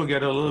go. You also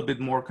get a little bit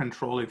more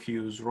control if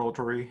you use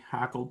rotary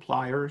hackle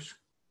pliers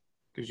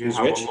because you Use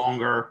have which? a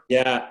longer,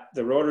 Yeah,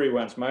 the rotary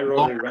ones. My rotary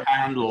longer ones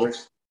handle.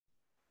 worse.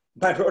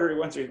 My rotary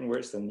ones are even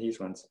worse than these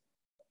ones.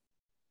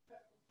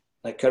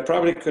 I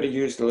probably could have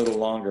used a little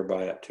longer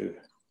biot too.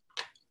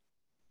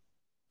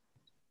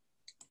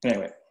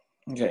 Anyway,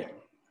 okay.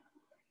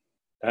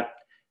 That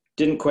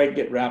didn't quite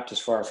get wrapped as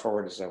far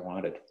forward as I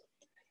wanted,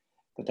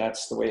 but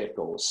that's the way it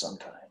goes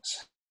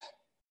sometimes.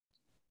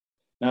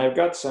 Now I've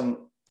got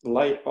some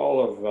light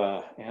olive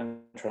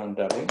Antron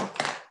dubbing.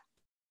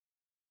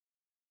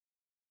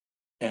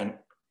 And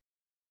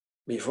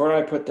before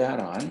I put that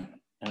on,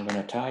 I'm going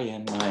to tie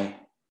in my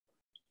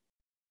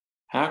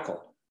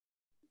hackle.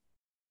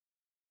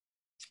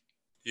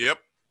 Yep.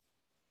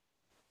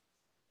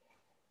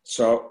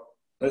 So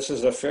this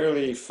is a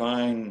fairly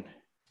fine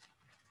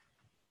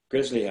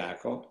grizzly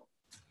hackle.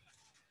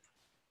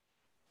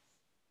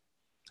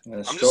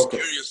 I'm just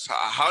curious,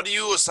 how do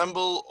you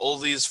assemble all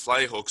these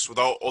fly hooks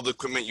without all the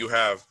equipment you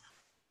have?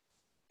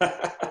 Like,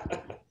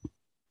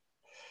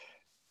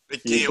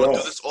 can you do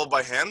this all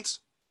by hand?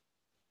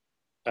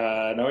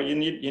 No, you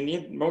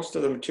need most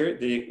of the material,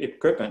 the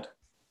equipment.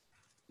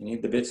 You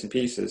need the bits and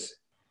pieces.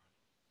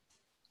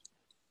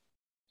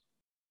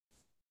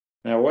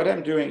 Now what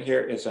I'm doing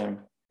here is I'm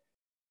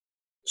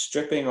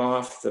stripping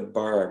off the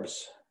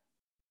barbs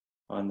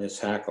on this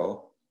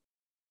hackle.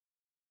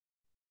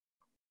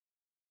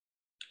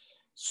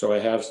 So I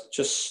have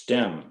just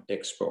stem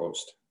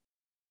exposed.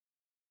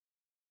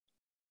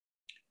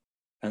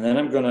 And then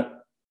I'm going to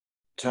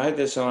tie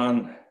this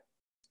on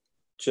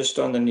just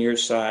on the near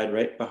side,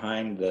 right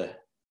behind the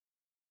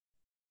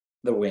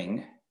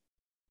wing.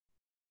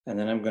 And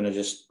then I'm going to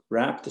just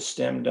wrap the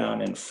stem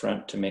down in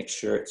front to make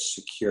sure it's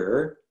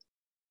secure.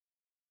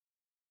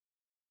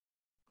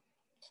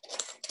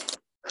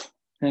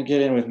 And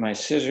get in with my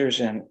scissors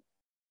and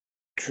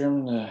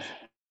trim the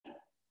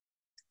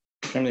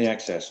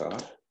excess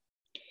off.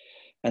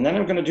 And then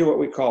I'm going to do what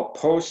we call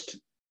post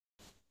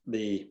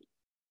the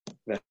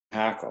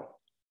hackle,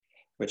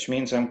 which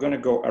means I'm going to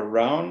go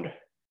around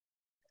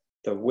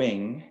the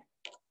wing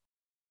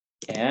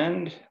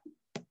and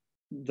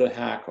the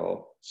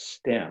hackle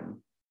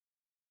stem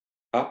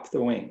up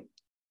the wing.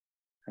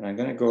 And I'm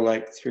going to go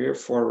like 3 or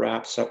 4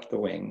 wraps up the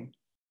wing.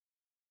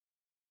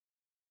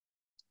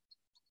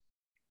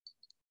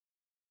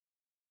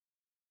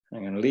 I'm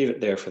going to leave it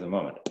there for the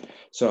moment.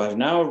 So I've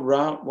now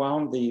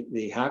wound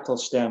the hackle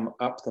stem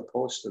up the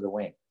post of the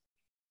wing.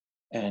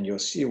 And you'll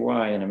see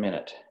why in a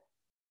minute.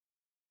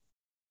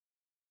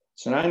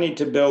 So now I need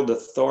to build the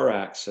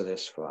thorax of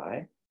this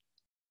fly,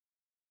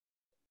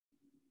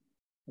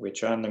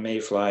 which on the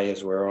mayfly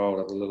is where all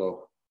of the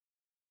little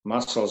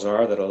muscles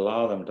are that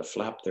allow them to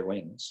flap their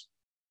wings.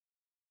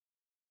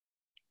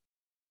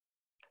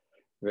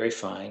 Very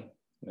fine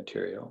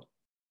material.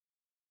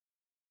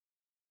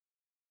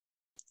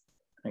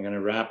 I'm going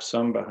to wrap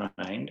some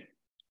behind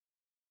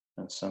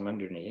and some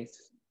underneath.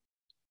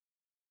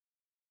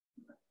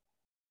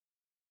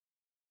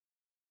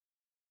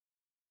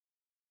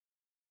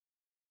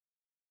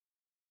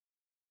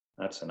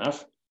 That's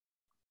enough.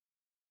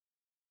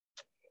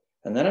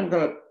 And then I'm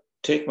going to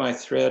take my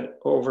thread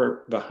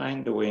over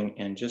behind the wing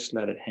and just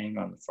let it hang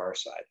on the far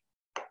side.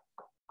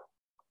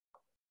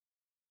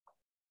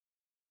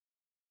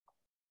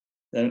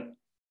 Then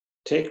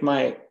take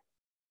my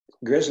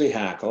grizzly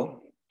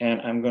hackle and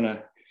I'm going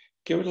to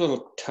give it a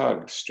little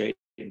tug straight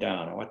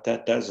down. And what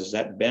that does is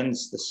that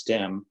bends the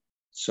stem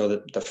so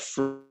that the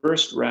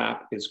first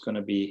wrap is going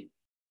to be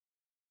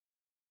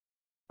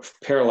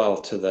parallel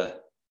to the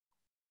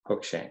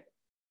hook shank.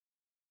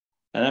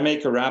 And I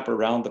make a wrap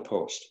around the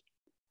post.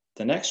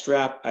 The next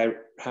wrap, I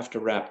have to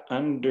wrap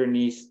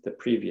underneath the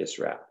previous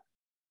wrap,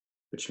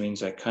 which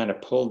means I kind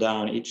of pull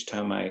down each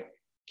time I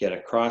get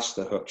across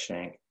the hook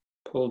shank,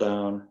 pull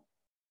down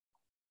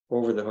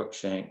over the hook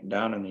shank,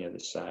 down on the other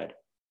side,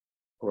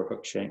 or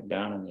hook shank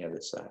down on the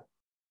other side.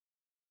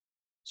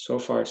 So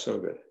far, so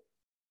good.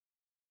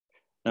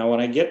 Now, when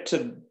I get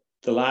to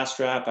the last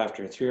wrap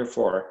after 3 or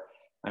 4,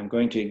 I'm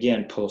going to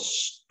again pull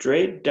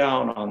straight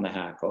down on the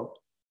hackle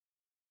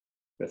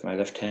with my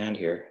left hand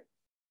here.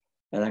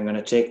 And I'm going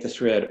to take the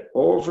thread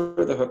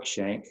over the hook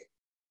shank,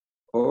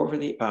 over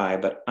the eye,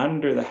 but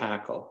under the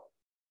hackle.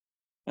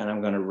 And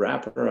I'm going to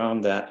wrap it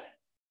around that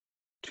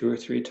 2 or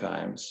 3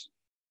 times,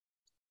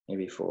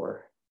 maybe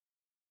 4.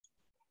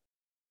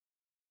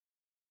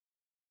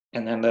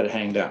 And then let it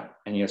hang down.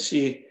 And you'll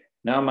see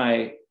now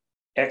my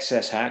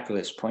excess hackle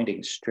is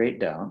pointing straight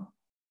down.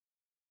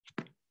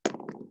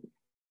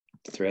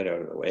 Thread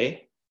out of the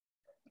way.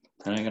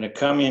 And I'm going to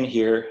come in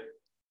here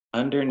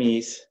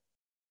underneath,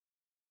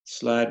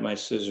 slide my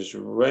scissors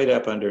right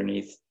up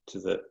underneath to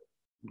the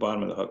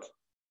bottom of the hook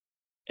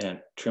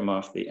and trim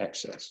off the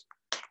excess.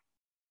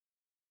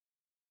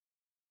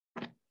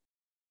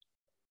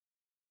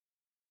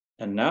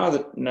 And now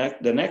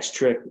the next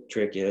trick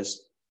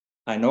is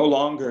I no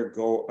longer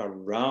go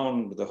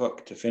around the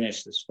hook to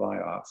finish this fly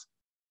off.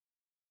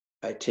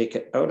 I take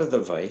it out of the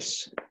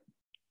vise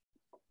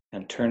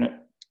and turn it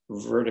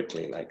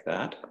vertically like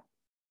that.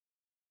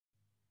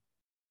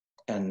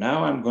 And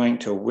now I'm going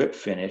to whip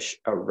finish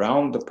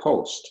around the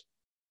post.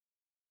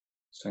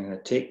 So I'm going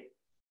to take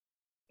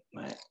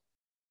my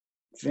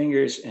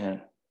fingers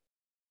and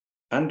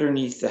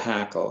underneath the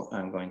hackle,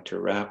 I'm going to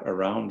wrap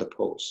around the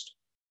post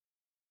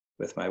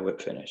with my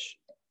whip finish.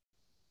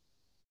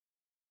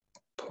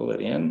 Pull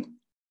it in,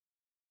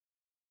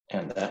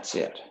 and that's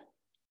it.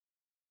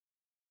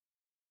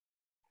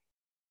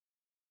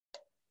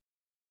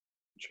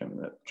 Trim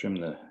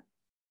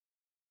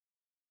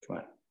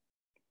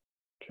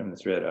the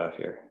thread off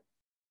here.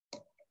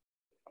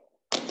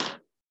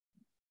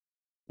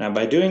 Now,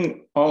 by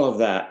doing all of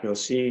that, you'll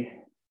see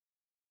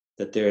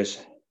that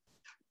there's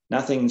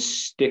nothing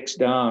sticks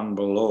down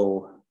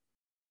below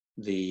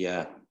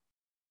the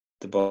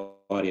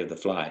body of the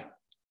fly.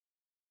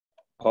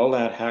 All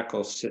that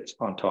hackle sits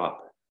on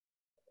top,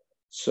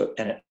 so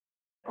and it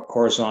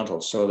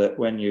horizontal, so that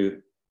when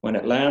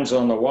it lands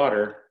on the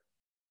water,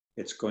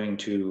 it's going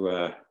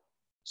to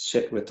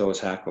sit with those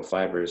hackle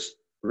fibers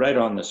right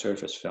on the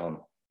surface film.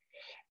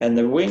 And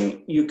the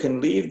wing, you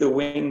can leave the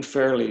wing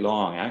fairly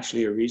long.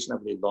 Actually, a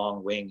reasonably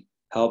long wing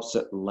helps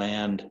it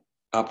land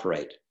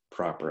upright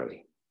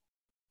properly.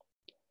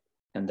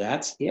 And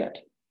that's it.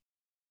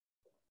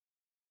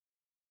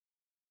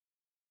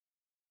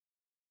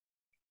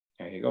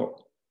 There you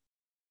go.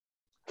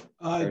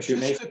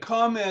 Just a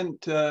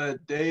comment,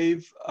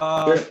 Dave.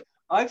 Sure.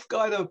 I've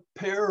got a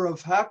pair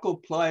of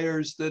hackle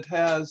pliers that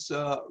has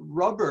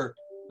rubber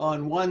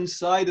on one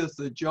side of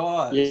the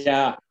jaws.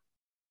 Yeah.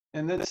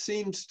 And that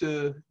seems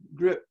to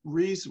grip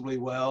reasonably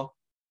well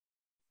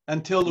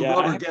until the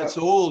rubber gets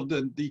old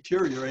and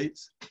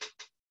deteriorates.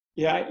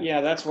 Yeah,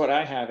 that's what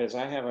I have. Is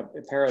I have a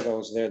pair of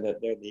those there that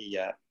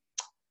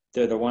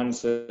they're the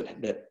ones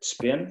that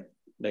spin,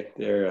 like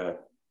they're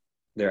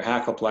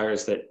hackle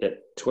pliers that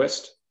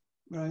twist.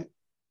 Right.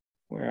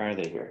 Where are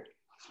they here?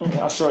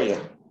 I'll show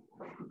you.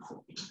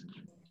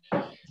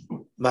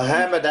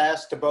 Mohammed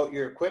asked about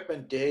your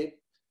equipment, Dave.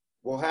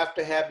 We'll have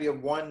to have you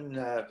one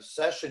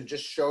session.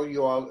 Just show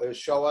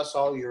us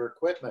all your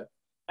equipment.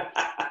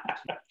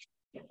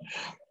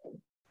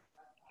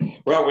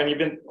 Well, when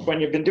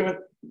you've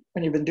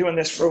been doing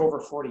this for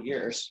over 40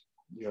 years,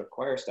 you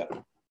acquire stuff.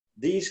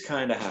 These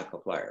kind of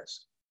hackle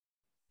pliers,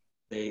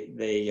 they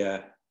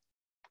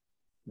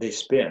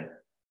spin,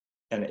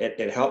 and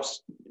it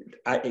helps.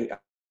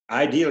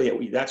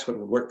 Ideally, that's what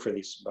would work for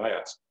these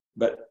biots.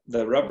 But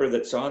the rubber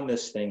that's on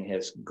this thing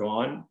has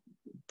gone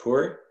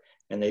poor,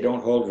 and they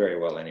don't hold very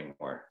well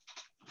anymore.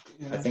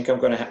 Yeah. What I think I'm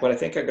going to have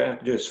to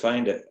do is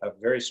find a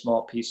very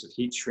small piece of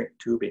heat shrink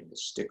tubing to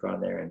stick on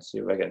there and see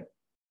if I can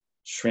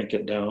shrink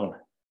it down.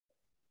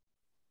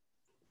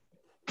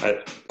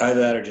 Either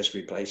that or just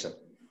replace them.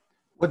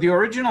 What the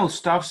original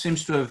stuff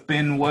seems to have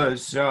been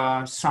was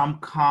some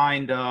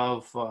kind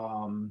of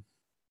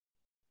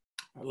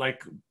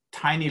like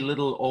tiny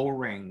little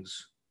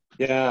O-rings.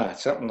 Yeah,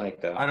 something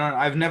like that.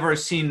 I've never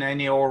seen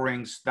any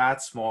O-rings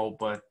that small,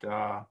 but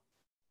I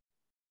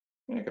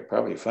could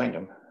probably find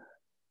them.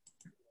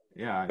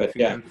 Yeah, but if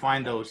you can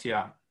find those,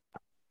 yeah.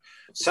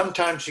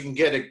 Sometimes you can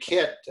get a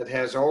kit that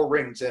has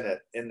O-rings in it,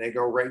 and they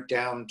go right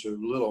down to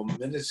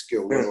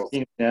minuscule.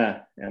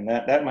 Yeah, and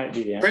that might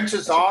be the answer.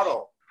 Princess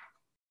Auto.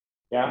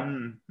 Yeah.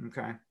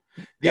 Okay.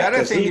 The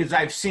other thing is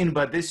I've seen,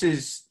 but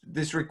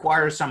this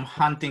requires some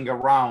hunting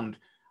around.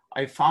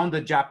 I found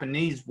a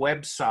Japanese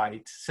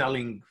website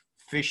selling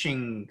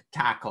fishing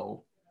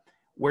tackle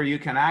where you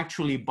can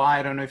actually buy,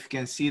 I don't know if you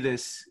can see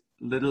this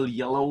little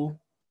yellow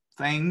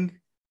thing.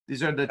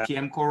 These are the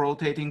Tiemco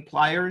rotating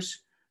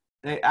pliers.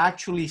 They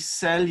actually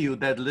sell you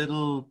that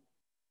little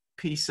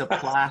piece of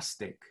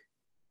plastic.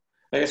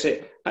 Like I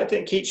say, I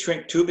think heat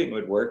shrink tubing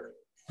would work.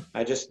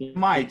 I just need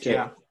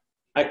to,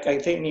 I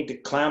think need to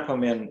clamp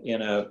them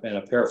in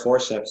a pair of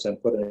forceps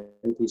and put a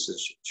new piece of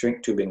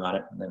shrink tubing on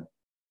it, and then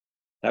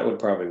that would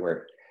probably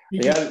work.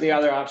 The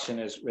other option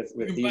is with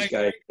these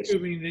guys.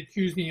 Tubing that's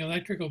used in the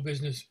electrical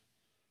business.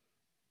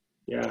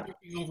 Yeah.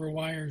 Over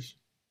wires.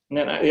 And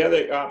then the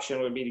other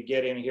option would be to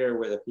get in here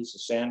with a piece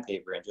of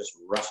sandpaper and just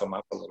rough them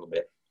up a little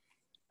bit.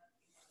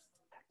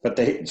 But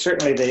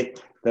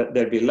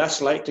there'd be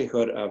less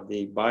likelihood of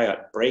the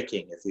biot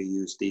breaking if you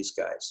use these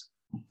guys,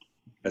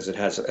 because it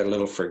has a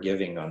little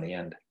forgiving on the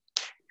end.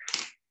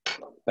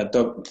 But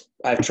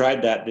I've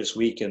tried that this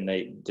week, and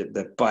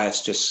the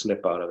biots just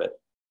slip out of it.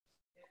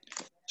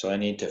 So I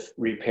need to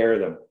repair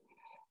them.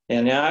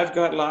 And now I've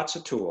got lots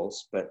of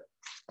tools, but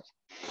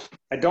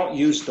I don't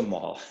use them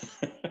all.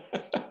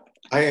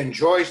 I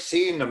enjoy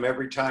seeing them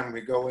every time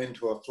we go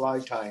into a fly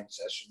tying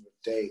session with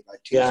Dave.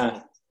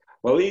 Yeah.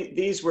 Well,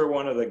 these were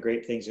one of the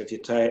great things. If you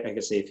tie, like I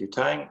say, if you're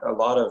tying a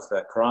lot of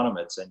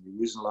chironomids and you're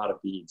using a lot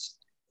of beads,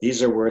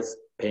 these are worth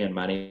paying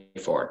money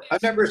for.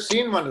 I've never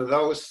seen one of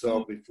those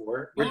though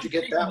before. Where'd you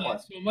get that one?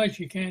 So much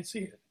you can't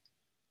see it.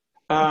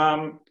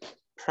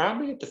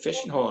 Probably at the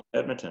fishing hole in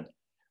Edmonton.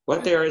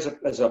 What there is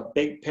a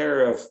big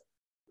pair of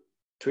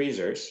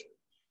tweezers,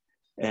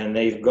 and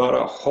they've got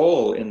a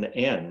hole in the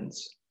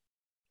ends,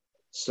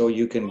 so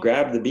you can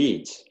grab the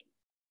beads.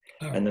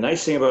 And the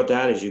nice thing about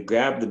that is you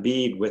grab the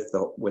bead with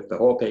the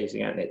hole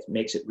pacing and it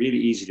makes it really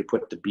easy to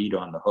put the bead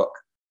on the hook.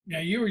 Yeah,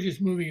 you were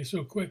just moving it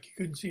so quick you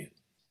couldn't see it.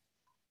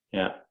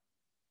 Yeah.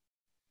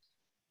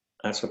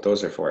 That's what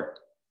those are for.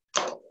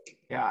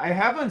 Yeah, I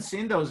haven't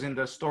seen those in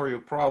the store. You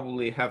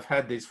probably have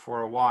had these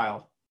for a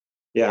while.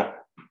 Yeah,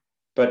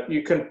 but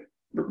you can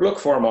look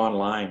for them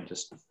online.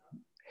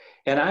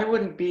 And I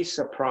wouldn't be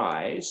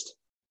surprised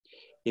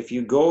if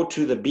you go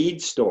to the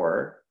bead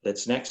store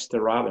that's next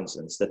to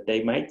Robinson's that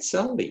they might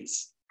sell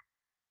these,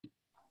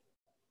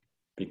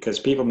 because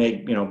people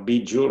make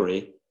bead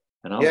jewelry,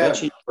 and I'll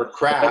bet you for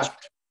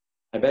craft.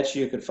 I bet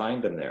you could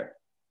find them there.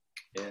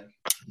 Yeah.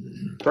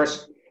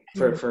 First,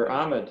 for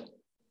Ahmed,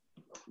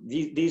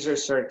 these are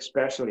sort of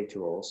specialty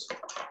tools.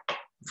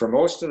 For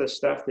most of the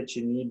stuff that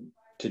you need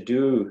to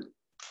do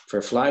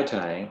for fly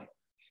tying,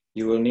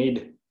 you will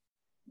need,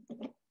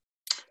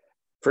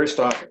 first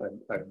off,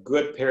 a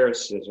good pair of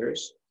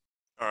scissors.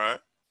 All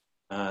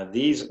right.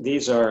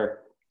 These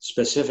are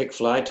specific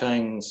fly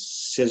tying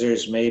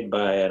scissors made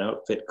by an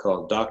outfit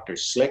called Dr.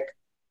 Slick.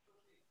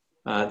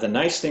 The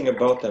nice thing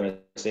about them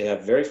is they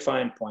have very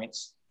fine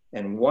points,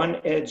 and one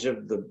edge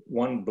of the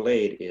one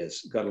blade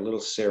is got a little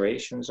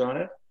serrations on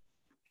it,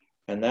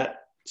 and that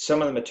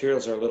some of the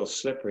materials are a little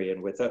slippery,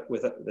 and with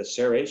the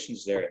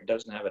serrations there, it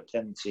doesn't have a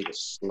tendency to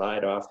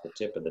slide off the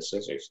tip of the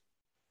scissors.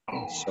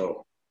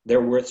 So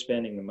they're worth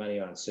spending the money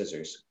on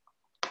scissors.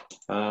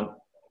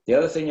 The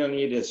other thing you'll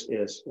need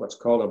is what's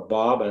called a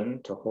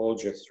bobbin to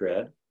hold your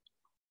thread.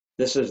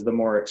 This is the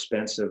more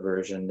expensive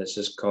version. This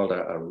is called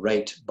a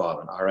Rite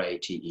bobbin,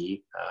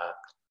 R-I-T-E.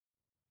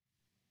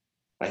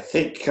 I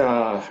think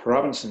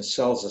Robinson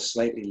sells a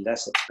slightly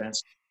less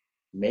expensive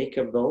make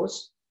of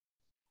those.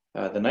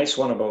 The nice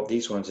one about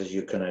these ones is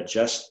you can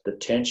adjust the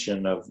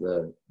tension of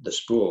the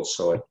spool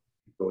so it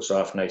goes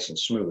off nice and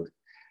smooth.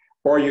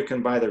 Or you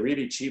can buy the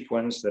really cheap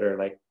ones that are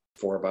like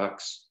 $4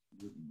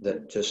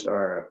 that just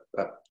are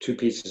two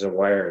pieces of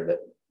wire that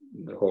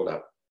hold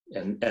up.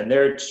 And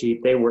they're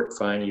cheap, they work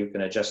fine. You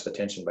can adjust the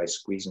tension by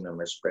squeezing them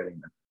or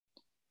spreading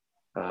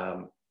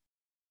them.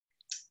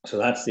 So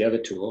that's the other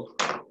tool.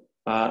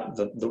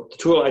 The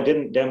tool I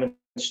didn't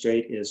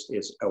demonstrate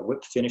is a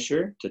whip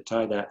finisher to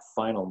tie that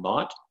final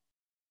knot.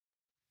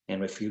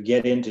 And if you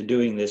get into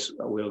doing this,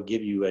 we'll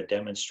give you a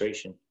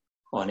demonstration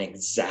on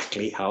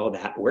exactly how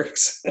that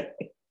works.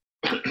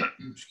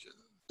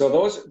 So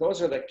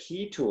those are the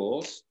key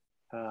tools.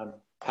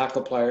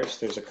 Hackle pliers,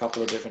 there's a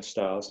couple of different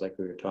styles like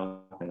we were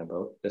talking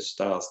about. This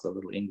style is the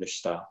little English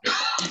style.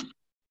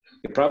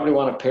 You probably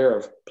want a pair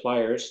of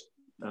pliers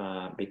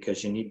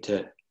because you need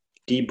to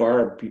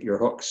debarb your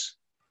hooks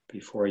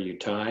before you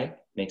tie.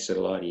 Makes it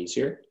a lot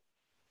easier.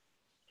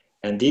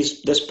 And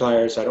this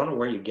pliers, I don't know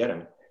where you get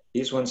them.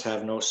 These ones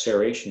have no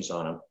serrations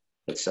on them.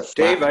 It's a flat.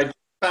 Dave, I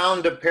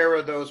found a pair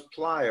of those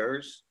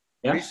pliers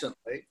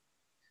recently,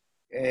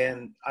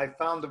 and I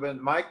found them at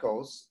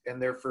Michael's,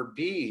 and they're for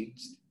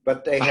beads,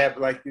 but they have,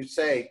 like you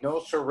say,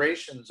 no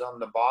serrations on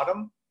the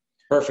bottom.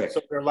 Perfect.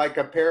 So they're like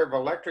a pair of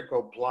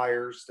electrical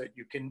pliers that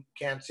you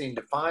can't seem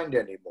to find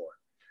anymore.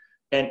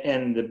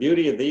 And the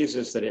beauty of these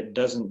is that it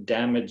doesn't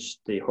damage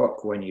the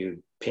hook when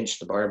you pinch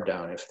the barb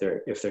down. If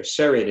they're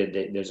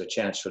serrated, there's a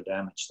chance to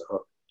damage the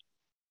hook.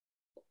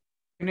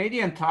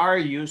 Canadian Tire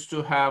used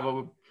to have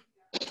a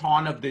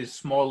ton of these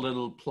small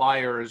little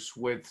pliers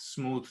with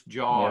smooth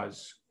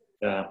jaws.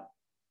 Yeah.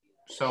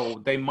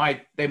 So they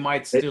might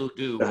still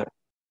do.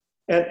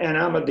 And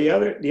Ahmed, the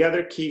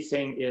other key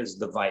thing is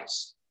the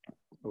vise,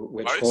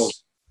 which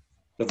holds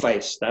the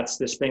vise. That's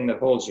this thing that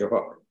holds your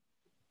hook.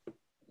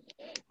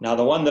 Now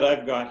the one that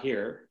I've got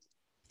here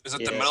is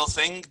it the metal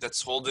thing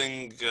that's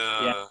holding?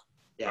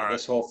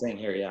 This whole thing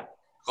here, yeah.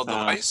 Called the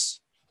vise.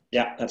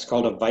 Yeah, that's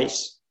called a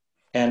vise.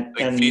 And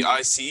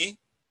V-I-C-E?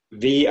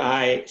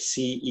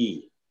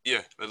 V-I-C-E.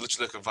 Yeah, it looks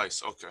like a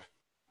vice. Okay.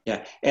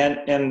 Yeah,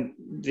 and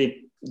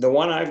the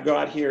one I've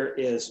got here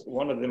is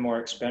one of the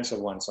more expensive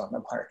ones on the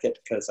market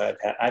because I've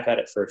had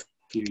it for a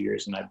few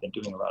years and I've been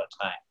doing a lot of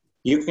time.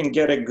 You can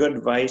get a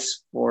good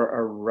vise for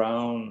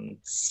around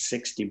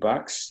 $60,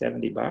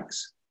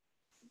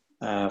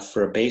 $70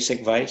 for a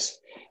basic vise.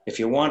 If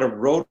you want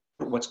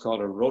what's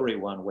called a rotary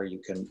one where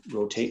you can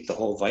rotate the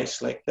whole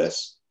vise like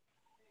this,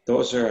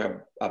 those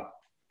are a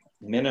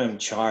minimum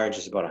charge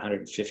is about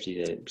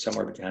 $150 to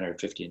somewhere between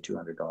 $150 and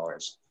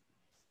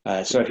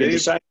 $200. So if you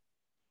decide to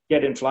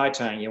get in fly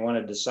tying, you want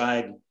to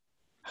decide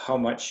how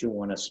much you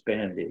want to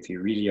spend if you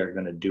really are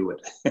going to do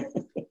it.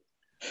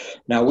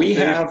 Now we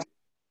have.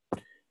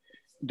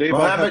 Dave,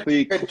 well,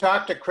 you could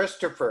talk to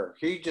Christopher.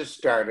 He just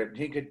started.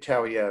 He could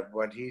tell you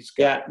what he's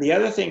got. Yeah, the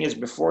other thing is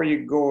before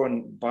you go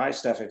and buy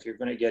stuff, if you're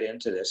going to get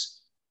into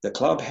this, the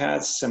club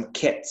has some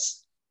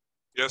kits.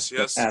 Yes.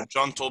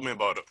 John told me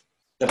about it.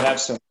 That have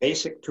some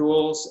basic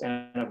tools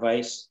and a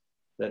vise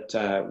that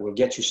will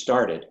get you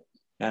started.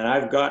 And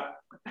I've got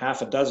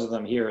half a dozen of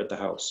them here at the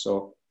house,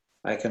 so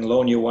I can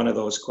loan you one of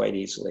those quite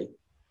easily.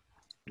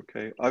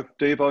 Okay,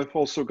 Dave, I've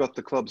also got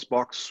the club's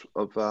box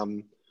of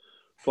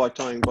fly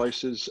tying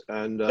vices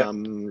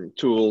and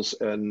tools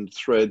and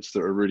threads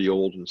that are really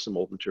old and some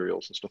old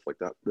materials and stuff like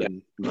that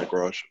in my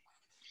garage.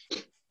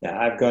 Yeah,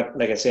 I've got,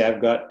 like I say,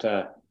 I've got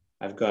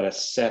a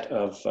set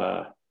of,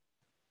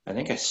 I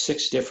think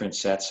 6 different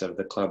sets of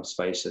the club's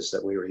vices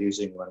that we were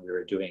using when we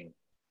were doing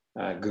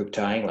group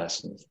tying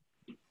lessons.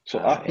 So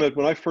Ahmed,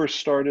 when I first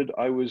started,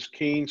 I was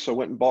keen, so I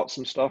went and bought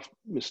some stuff.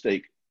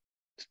 Mistake.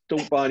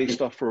 Don't buy any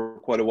stuff for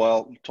quite a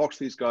while. Talk to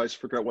these guys,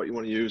 figure out what you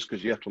want to use,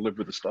 because you have to live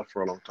with the stuff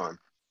for a long time.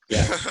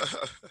 Yeah.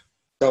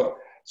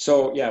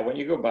 So yeah, when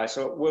you go buy,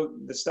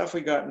 the stuff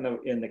we got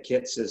in the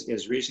kits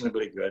is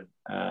reasonably good.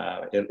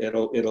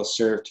 It'll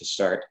serve to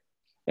start,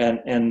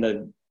 and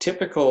the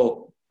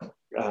typical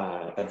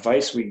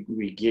advice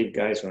we gave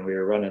guys when we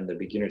were running the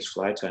beginners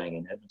fly tying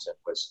in Edmonton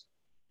was,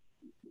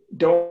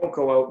 don't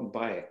go out and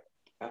buy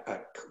a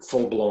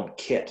full-blown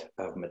kit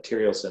of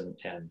materials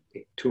and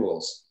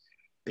tools,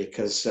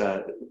 because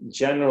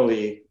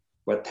generally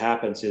what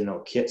happens in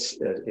those kits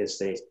is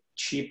they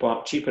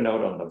cheapen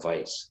out on the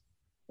vise.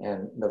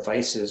 And the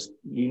vices,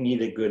 you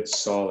need a good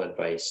solid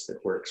vise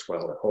that works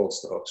well, that holds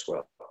the hooks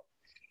well.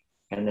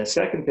 And the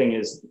second thing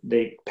is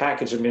they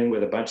package them in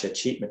with a bunch of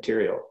cheap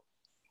material.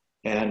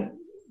 And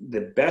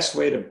the best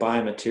way to buy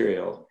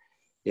material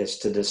is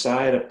to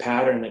decide a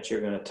pattern that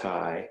you're going to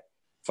tie,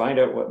 find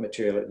out what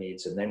material it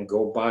needs, and then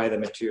go buy the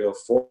material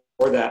for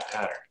that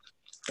pattern.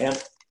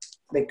 And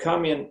they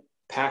come in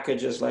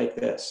packages like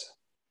this.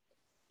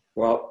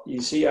 Well, you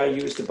see, I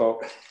used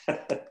about...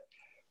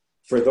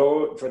 For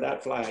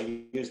that fly,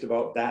 I used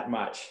about that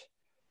much.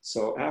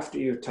 So after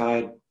you've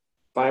tied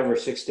 5 or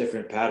 6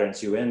 different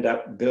patterns, you end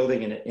up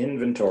building an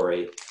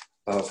inventory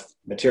of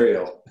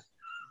material.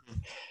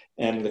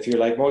 And if you're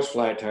like most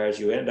fly tiers,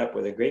 you end up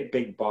with a great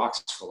big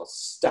box full of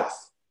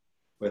stuff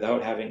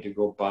without having to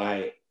go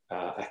buy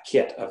a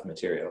kit of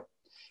material.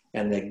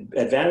 And the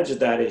advantage of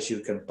that is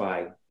you can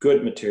buy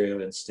good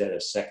material instead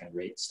of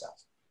second-rate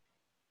stuff.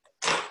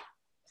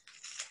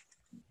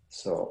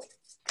 So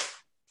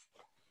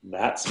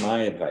that's my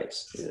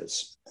advice,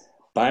 is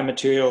buy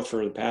material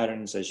for the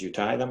patterns as you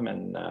tie them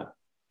and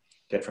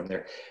get from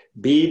there.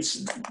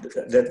 Beads,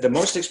 the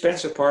most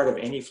expensive part of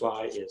any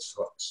fly is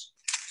hooks.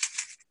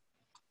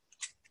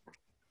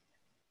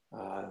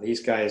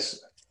 These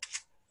guys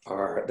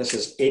this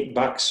is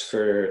 $8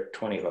 for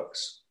 20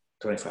 hooks,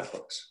 25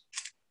 hooks.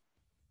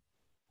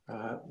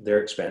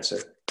 They're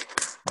expensive.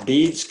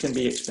 Beads can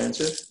be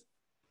expensive.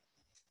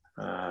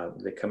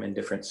 They come in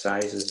different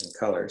sizes and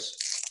colors.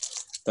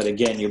 But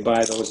again, you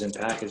buy those in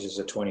packages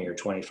of 20 or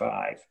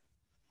 25.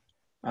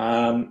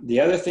 The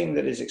other thing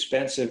that is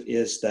expensive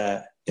is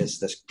the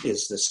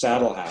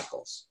saddle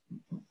hackles,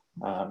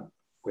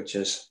 which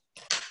is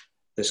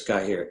this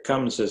guy here. It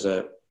comes as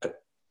a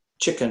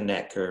chicken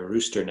neck or a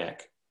rooster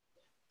neck,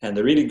 and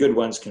the really good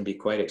ones can be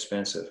quite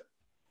expensive.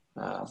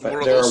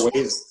 But there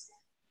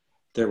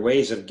are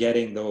ways of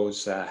getting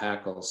those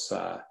hackles.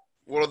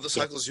 What are the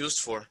hackles used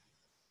for?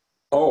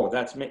 Oh,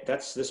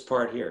 that's this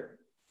part here,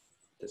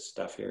 this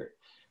stuff here.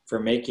 For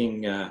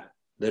making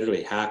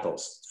literally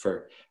hackles,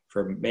 for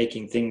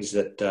making things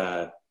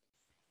that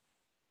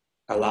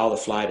allow the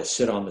fly to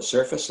sit on the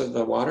surface of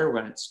the water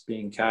when it's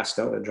being cast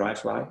out, a dry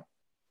fly.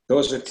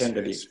 Those tend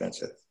to be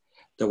expensive.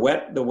 The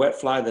wet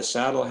fly, the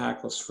saddle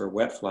hackles for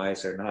wet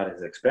flies are not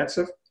as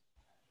expensive,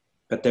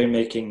 but they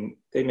make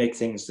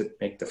things that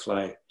make the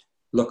fly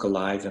look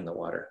alive in the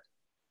water.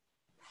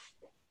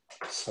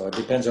 So it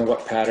depends on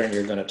what pattern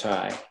you're going to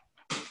tie.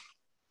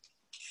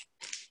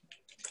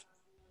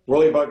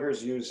 Woolly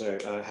buggers use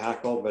a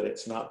hackle, but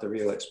it's not the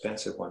real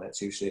expensive one.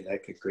 It's usually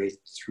like a grade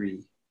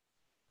 3.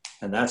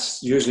 And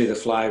that's usually the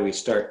fly we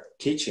start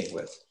teaching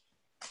with,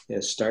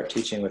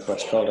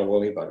 what's called a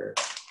woolly bugger.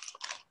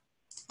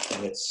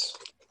 And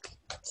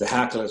the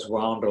hackle is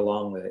wound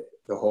along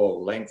the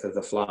whole length of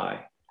the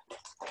fly.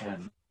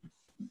 And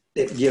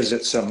it gives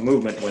it some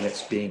movement when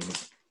it's being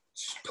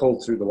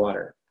pulled through the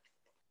water.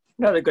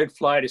 Another good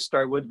fly to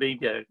start would be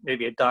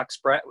maybe a Doc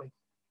Spratley,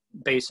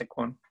 basic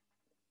one.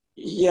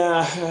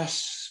 Yeah,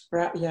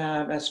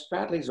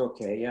 Spratley's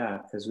okay, yeah,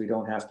 because we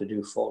don't have to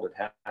do folded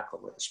hackle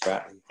with a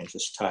Spratley. You can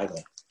just tie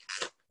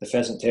the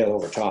pheasant tail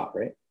over top,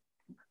 right?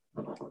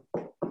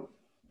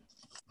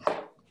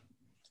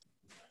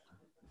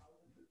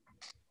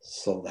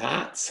 So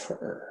that's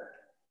her.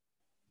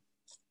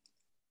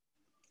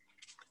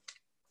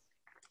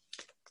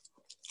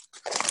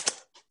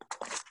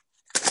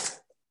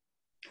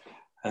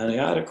 Any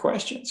other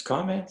questions,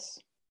 comments?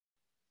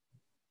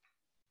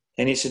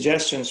 Any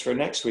suggestions for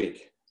next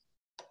week?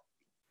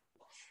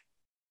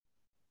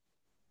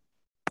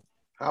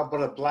 How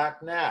about a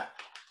black gnat?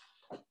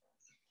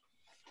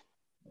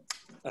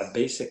 A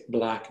basic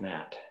black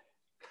gnat.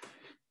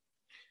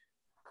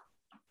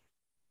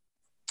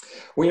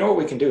 We know what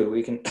we can do.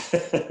 We can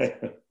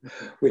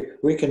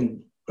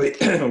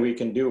we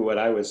can do what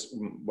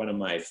one of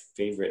my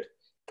favorite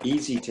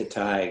easy to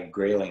tie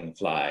grayling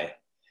fly.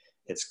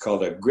 It's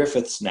called a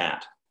Griffith's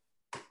gnat.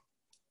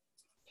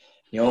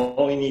 You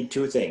only need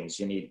 2 things.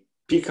 You need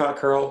peacock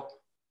herl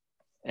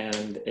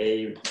and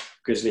a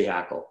grizzly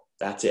hackle.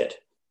 That's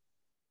it.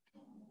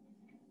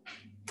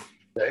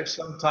 Dave,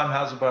 sometime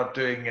how's about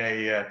doing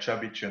a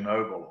chubby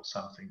Chernobyl or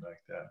something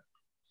like that?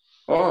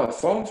 Oh, a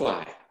foam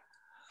fly.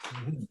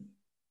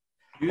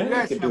 You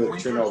guys could have do a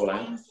winter Chernobyl.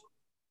 storms?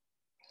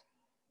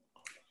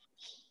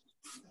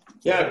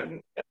 Yeah,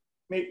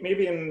 maybe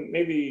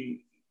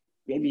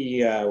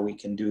we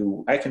can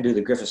do. I can do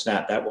the Griffith's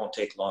Gnat. That won't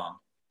take long,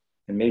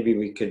 and maybe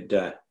we could.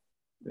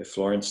 If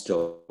Floren's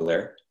still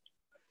there,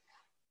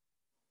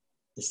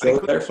 is still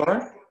there,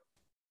 Floren?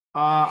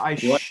 I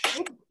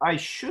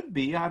should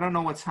be. I don't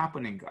know what's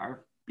happening.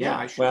 Yeah,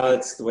 I should. Well,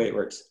 it's the way it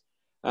works.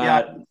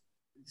 Yeah,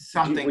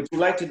 something. Would you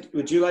like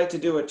to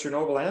do a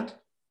Chernobyl ant?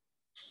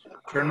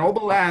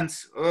 Chernobyl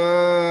ants.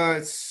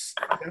 It's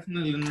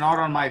definitely not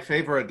on my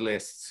favorite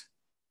lists.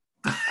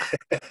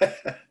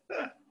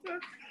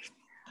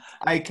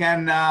 I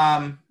can.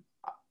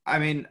 I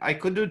mean, I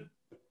could do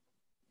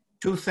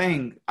two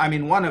things. I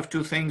mean, one of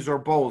two things or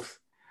both.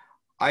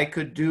 I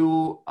could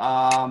do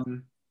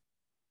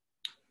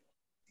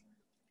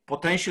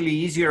potentially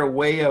easier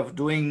way of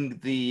doing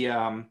the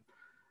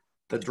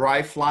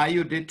dry fly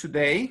you did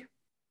today,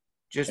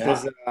 just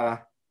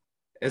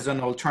as an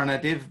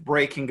alternative,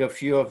 breaking a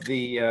few of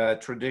the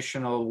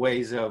traditional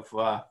ways of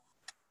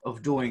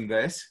doing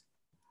this.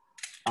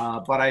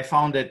 But I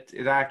found it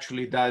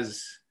actually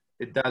does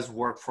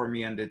work for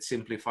me, and it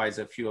simplifies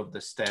a few of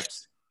the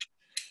steps,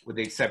 with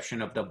the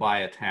exception of the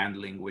biot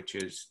handling, which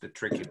is the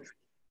tricky.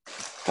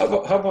 How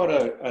about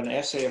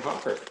an SA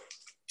hopper?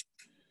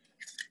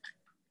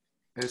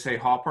 SA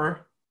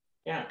hopper?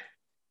 Yeah,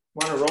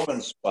 one of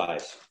Roland's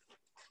flies.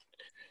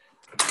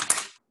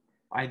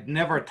 I'd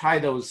never tie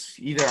those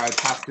either. I'd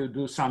have to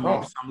do some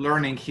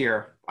learning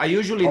here. I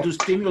usually do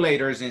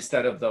stimulators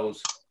instead of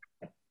those.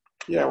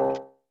 Yeah,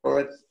 well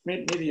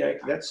maybe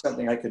that's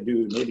something I could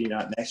do, maybe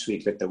not next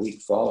week, but the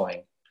week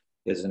following,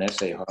 is an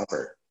SA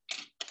hopper.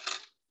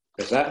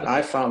 Because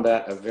I found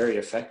that a very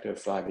effective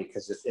fly,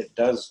 because it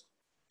does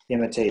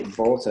imitate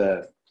both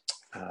a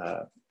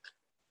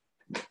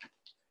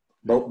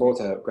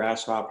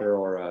grasshopper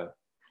or a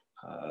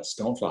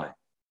stonefly.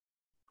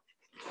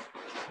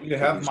 Do you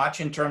have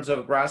much in terms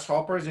of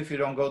grasshoppers if you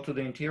don't go to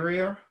the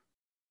interior?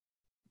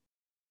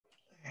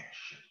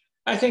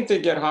 I think they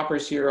get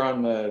hoppers here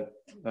on the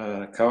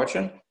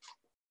Cowichan.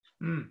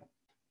 You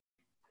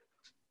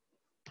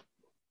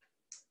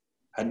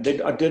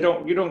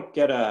don't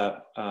get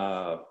a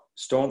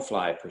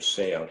stonefly per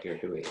se out here,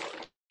 do we?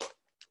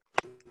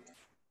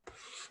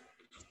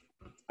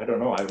 I don't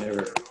know.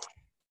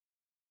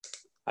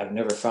 I've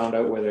never found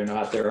out whether or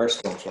not there are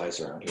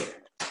stoneflies around here.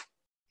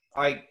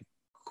 I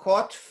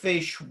caught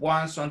fish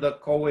once on the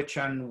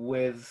Cowichan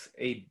with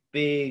a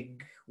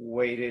big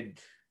weighted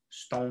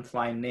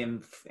stonefly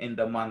nymph in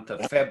the month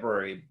of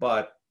February,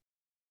 but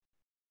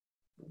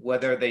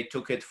whether they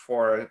took it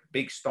for a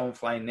big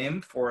stonefly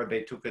nymph or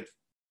they took it,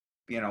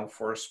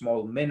 for a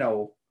small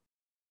minnow,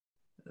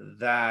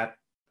 that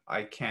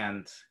I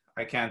can't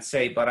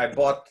say. But I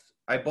bought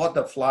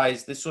the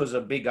flies. This was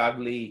a big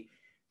ugly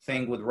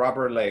thing with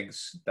rubber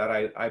legs that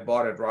I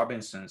bought at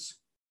Robinson's.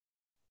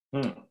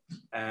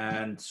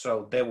 And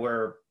so they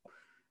were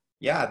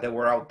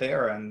out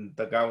there, and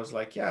the guy was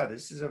like, yeah,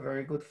 this is a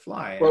very good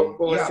fly. Well,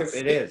 yeah,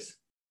 it is.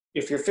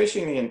 If you're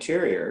fishing the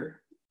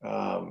interior,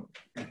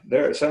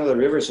 there are some of the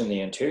rivers in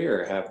the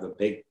interior have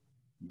the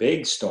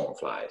big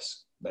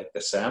stoneflies, like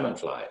the salmon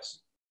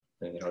flies.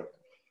 And,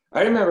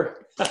 I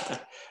remember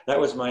that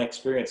was my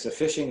experience of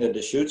fishing the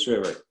Deschutes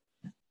River.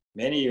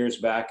 Many years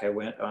back, I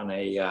went on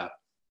a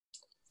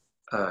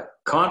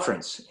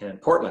conference in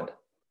Portland.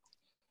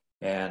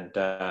 And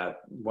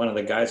one of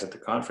the guys at the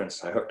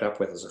conference I hooked up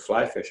with as a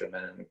fly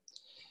fisherman, and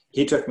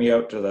he took me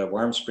out to the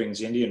Warm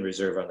Springs Indian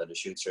Reserve on the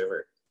Deschutes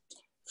River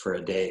for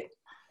a day.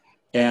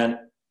 And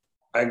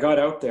I got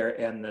out there,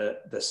 and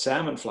the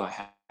salmon fly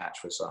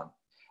hatch was on.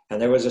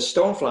 And there was a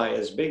stonefly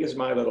as big as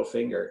my little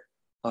finger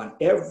on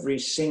every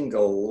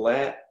single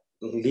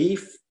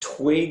leaf,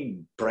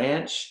 twig,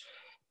 branch.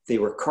 They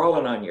were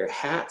crawling on your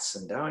hats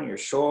and down your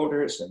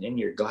shoulders and in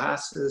your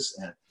glasses.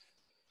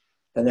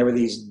 And there were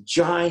these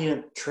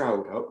giant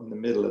trout out in the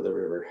middle of the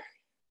river.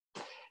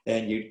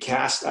 And you'd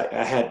cast,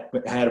 I had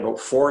about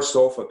 4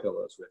 sofa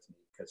pillows with me,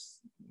 because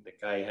the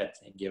guy had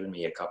given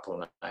me a couple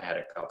and I had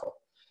a couple.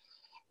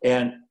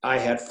 And I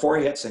had 4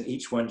 hits, and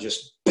each one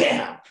just,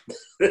 bam,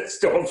 the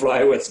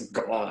stonefly was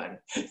gone.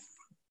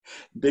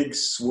 Big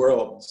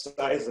swirl,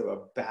 size of a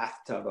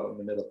bathtub out in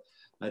the middle.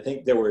 I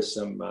think there were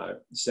some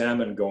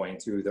salmon going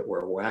through that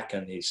were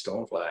whacking these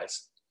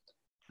stoneflies.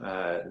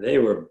 They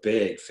were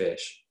big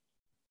fish.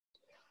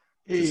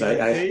 Hey,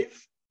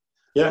 Dave?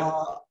 Yeah.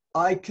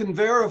 I can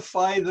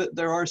verify that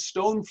there are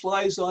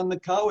stoneflies on the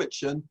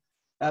Cowichan.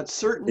 At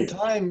certain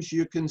times,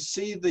 you can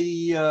see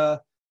the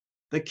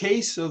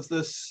case of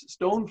the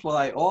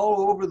stonefly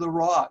all over the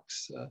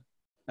rocks.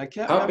 I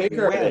can't remember. How big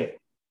are they?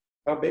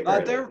 How big are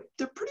they?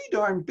 They're pretty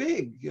darn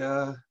big.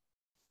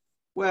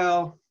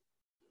 Well,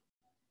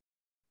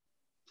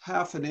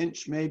 half an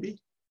inch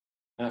maybe.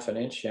 Half an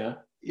inch, yeah.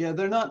 Yeah,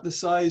 they're not the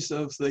size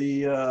of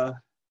the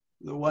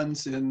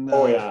ones in.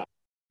 Oh yeah.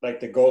 like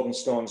the golden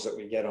stones that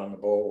we get on the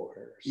bow.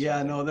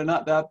 Yeah, no, they're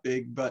not that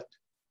big, but.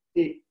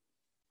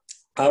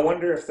 I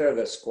wonder if they're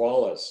the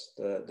squallas,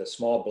 the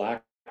small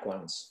black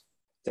ones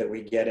that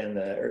we get in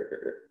the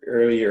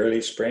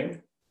early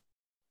spring.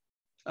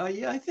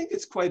 Yeah, I think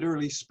it's quite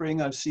early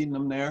spring. I've seen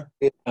them there.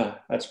 Yeah,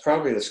 that's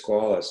probably the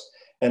squallas.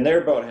 And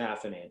they're about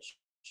 1/2 inch.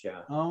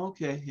 Yeah. Oh,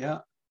 okay. Yeah.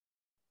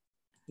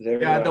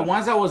 Yeah, the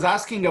ones I was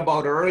asking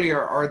about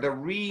earlier are the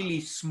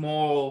really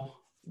small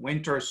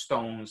winter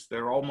stones.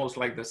 They're almost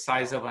like the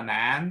size of an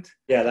ant.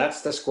 Yeah,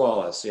 that's the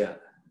squallas. Yeah.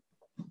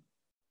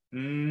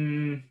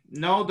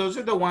 No, those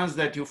are the ones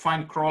that you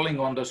find crawling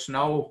on the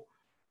snow.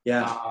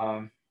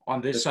 Yeah.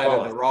 On this side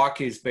of the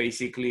Rockies,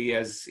 basically,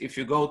 as if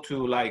you go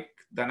to like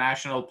the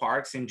national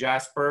parks in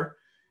Jasper,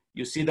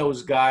 you see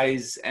those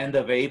guys end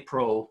of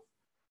April.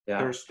 Yeah.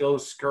 They're still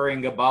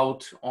scurrying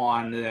about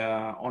on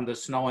the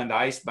snow and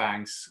ice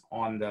banks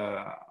along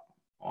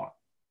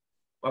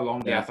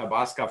the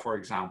Athabasca, for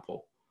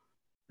example.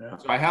 Yeah.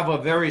 So I have a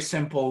very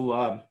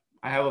simple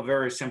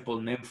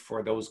nymph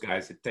for those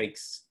guys. It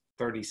takes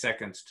 30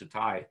 seconds to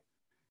tie.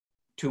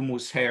 2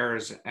 moose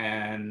hairs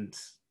and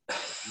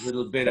a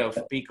little bit of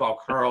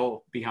peacock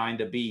curl behind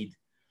the bead.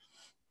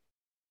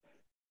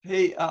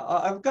 Hey,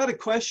 I've got a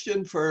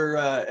question for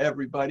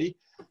everybody.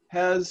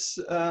 Has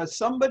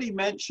somebody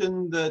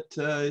mentioned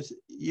that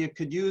you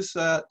could use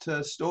that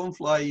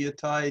stonefly you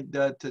tied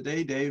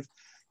today, Dave,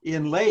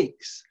 in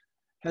lakes?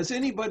 Has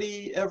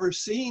anybody ever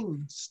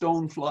seen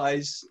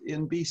stoneflies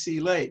in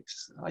BC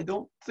lakes? I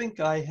don't think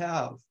I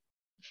have.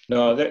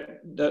 No,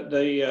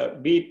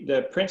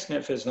 the prince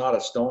nymph is not a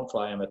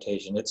stonefly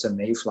imitation. It's a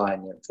mayfly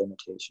nymph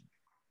imitation.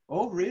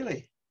 Oh,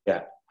 really?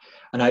 Yeah,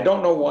 and I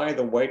don't know why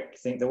the white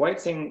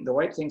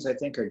things I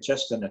think are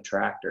just an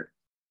attractor.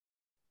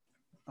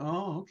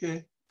 Oh,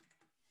 okay.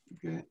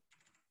 Okay.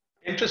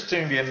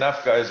 Interestingly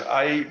enough, guys,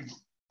 I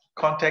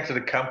contacted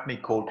a company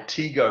called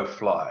Tego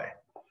Fly,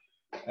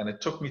 and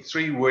it took me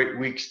 3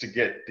 weeks to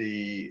get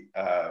the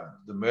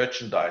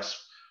merchandise,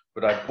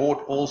 but I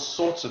bought all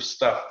sorts of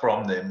stuff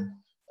from them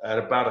at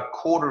about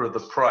 1/4 of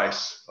the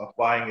price of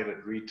buying it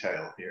at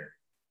retail here.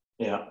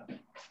 Yeah.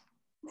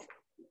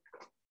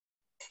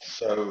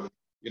 So,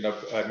 you know,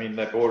 I mean,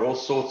 they bought all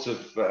sorts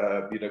of,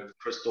 you know,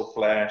 crystal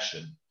flash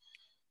and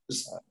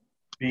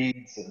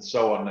beads and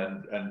so on,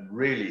 and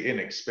really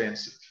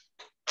inexpensive.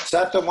 Is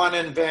that the one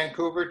in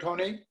Vancouver,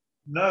 Tony?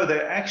 No,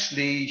 they're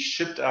actually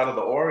shipped out of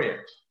the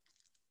Orient.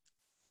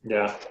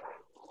 Yeah.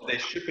 They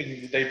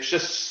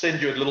just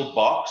send you a little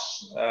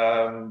box,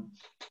 and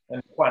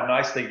quite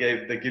nice. They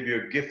give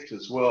you a gift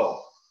as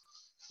well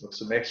with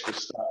some extra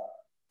stuff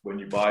when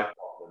you buy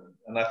from them.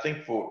 And I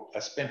think I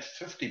spent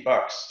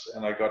 $50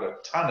 and I got a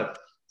ton of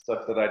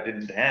stuff that I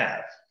didn't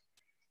have.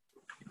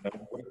 You know,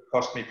 it would have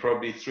cost me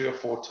probably 3 or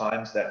 4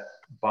 times that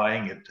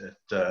buying it at,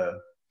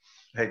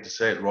 I hate to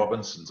say it,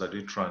 Robinson's. I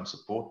do try and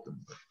support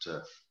them,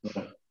 but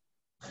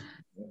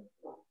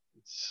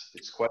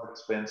it's quite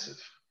expensive.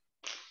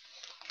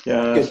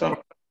 Yeah,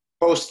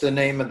 post the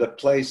name of the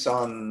place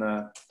on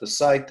the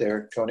site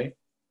there, Tony.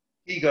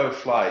 Tego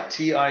Fly,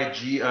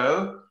 Tigofly.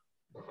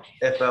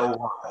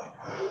 Tego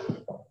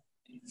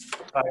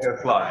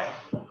Fly.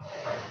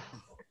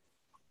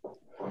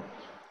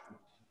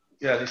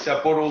 Yeah, I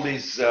bought all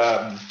these,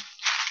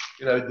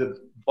 you know, the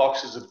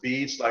boxes of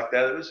beads like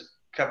that. It was a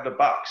couple of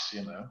bucks,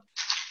 you know.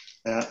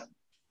 Yeah.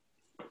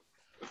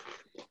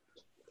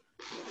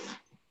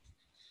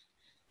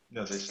 You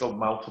know, there's still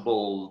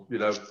multiple, you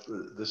know,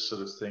 this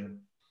sort of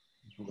thing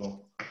as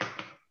well.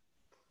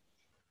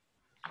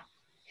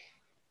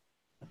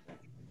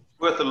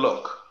 Worth a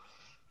look.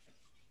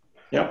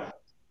 Yeah.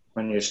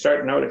 When you're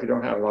starting out, if you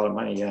don't have a lot of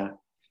money, yeah.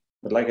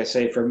 But like I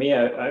say, for me,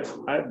 I've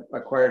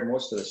acquired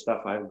most of the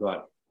stuff I've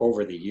got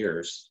over the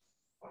years,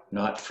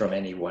 not from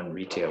any one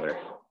retailer.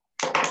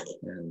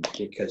 And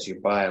because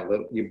you buy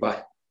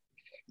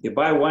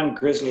one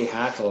grizzly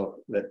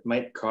hackle that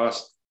might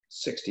cost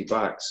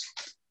 $60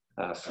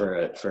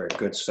 for a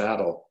good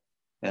saddle,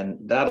 and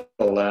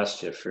that'll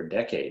last you for a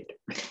decade.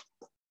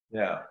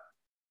 Yeah.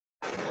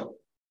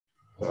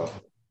 So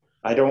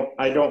I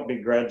don't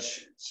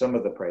begrudge some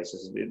of the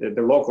prices.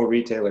 The local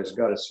retailers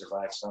got to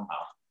survive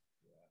somehow.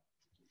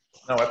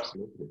 No,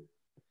 absolutely,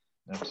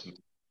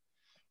 absolutely.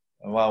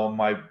 Well,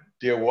 my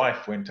dear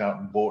wife went out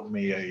and bought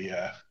me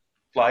a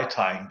fly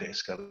tying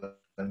desk. I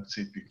don't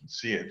see if you can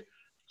see it.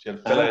 She had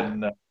a fella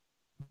in.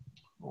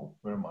 Oh,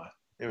 where am I?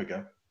 Here we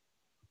go.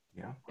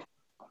 Yeah.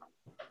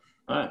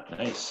 Ah,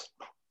 nice.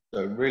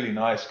 So really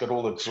nice. Got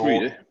all the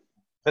drawers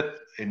fit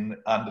in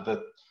under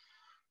the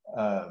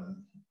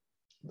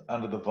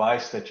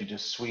vise that you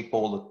just sweep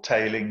all the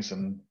tailings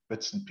and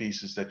bits and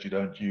pieces that you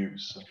don't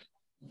use. So,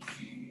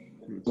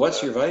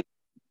 what's your vise?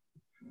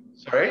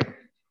 Sorry?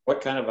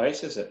 What kind of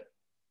vise is it?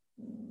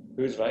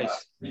 Whose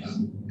vise?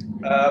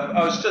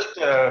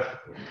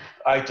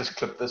 I just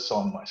clipped this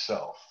on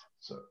myself.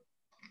 So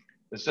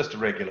it's just a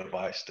regular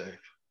vise, Dave.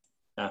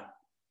 Yeah.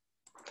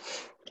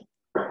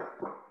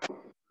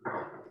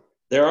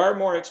 There are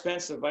more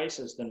expensive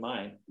vices than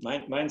mine.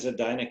 Mine's a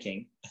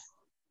Dynaking.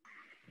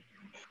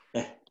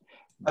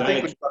 I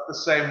think we've got the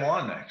same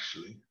one,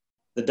 actually.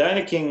 The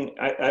Dynaking,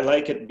 I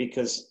like it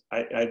because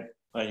I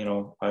you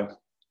know,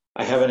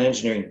 I have an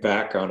engineering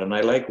background and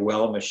I like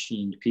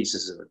well-machined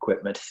pieces of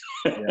equipment.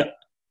 Yeah.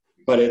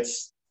 But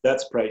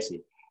that's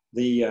pricey.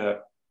 The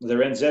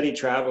Renzetti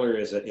Traveler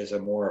is a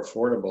more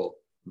affordable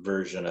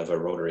version of a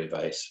rotary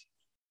vise.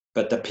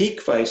 But the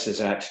Peak vise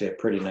is actually a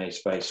pretty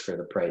nice vise for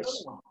the price. I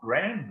don't know what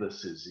brand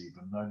this is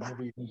even. I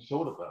never even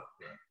thought about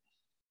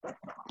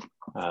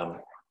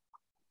that.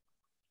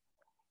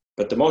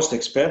 But the most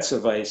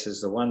expensive vise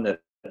is the one that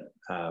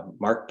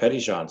Marc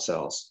Petitjean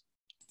sells.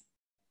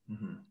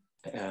 Mm-hmm.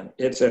 And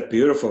it's a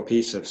beautiful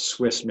piece of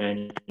Swiss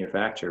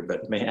manufacture,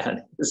 but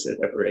man, is it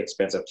ever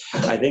expensive.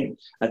 I think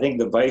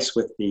the vise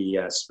with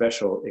the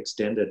special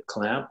extended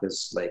clamp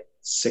is like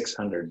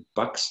 $600.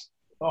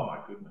 Oh my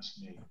goodness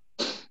me.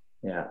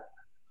 Yeah.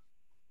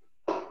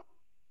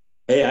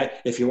 Hey,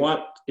 if you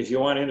want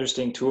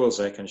interesting tools,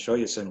 I can show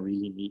you some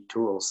really neat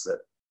tools that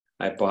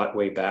I bought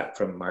way back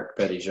from Marc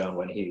Petitjean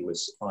when he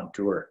was on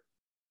tour.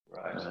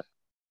 Right. A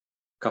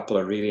couple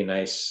of really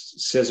nice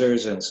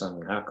scissors and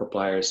some hackle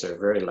pliers. They're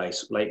very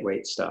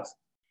lightweight stuff.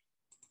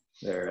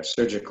 They're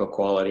surgical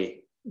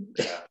quality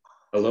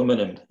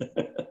aluminum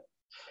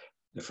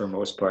for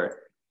most part.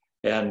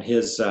 And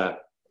his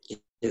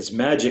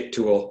magic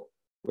tool,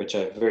 which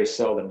I very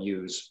seldom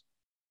use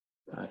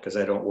because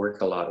I don't work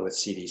a lot with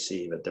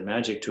CDC, but the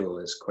magic tool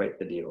is quite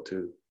the deal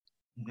too.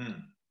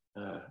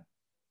 Mm-hmm.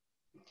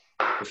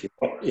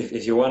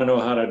 If you want to know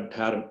how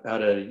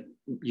to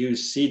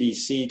use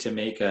CDC to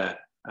make a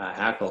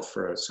hackle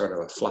for a sort of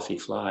a fluffy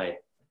fly,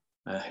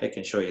 I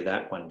can show you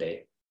that one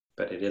day,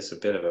 but it is a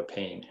bit of a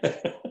pain.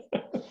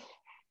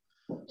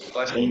 Well,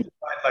 I think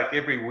like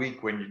every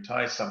week when you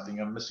tie something,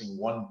 I'm missing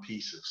one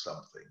piece of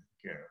something.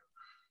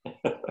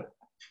 Yeah.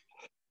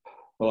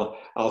 Well,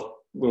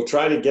 we'll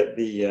try to get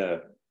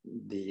the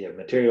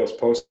materials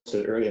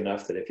posted early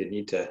enough that if you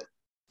need to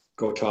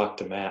go talk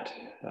to Matt.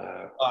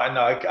 I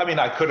know. I mean,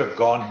 I could have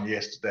gone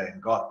yesterday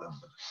and got them,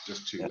 but it's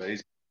just too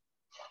lazy.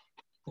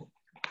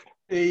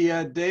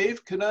 Hey,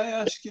 Dave, can I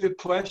ask you a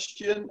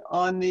question?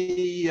 On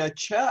the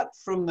chat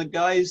from the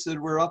guys that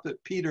were up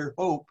at Peter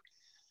Hope,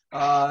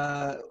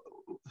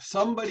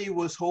 somebody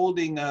was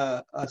holding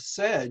a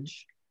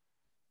sedge,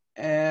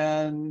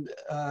 and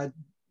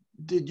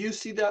did you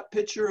see that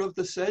picture of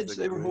the sedge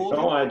they were holding?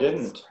 No, I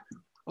didn't.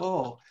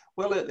 Oh,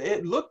 well,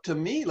 it looked to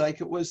me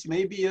like it was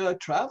maybe a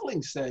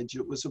traveling sedge.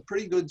 It was a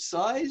pretty good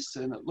size,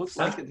 and it looked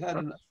like it had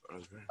a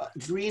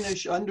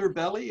greenish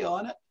underbelly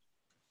on it.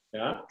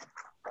 Yeah.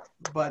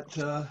 But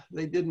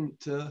they didn't.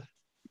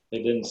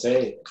 They didn't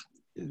say.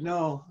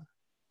 No.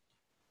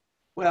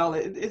 Well,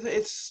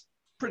 it's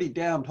pretty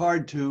damned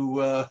hard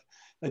to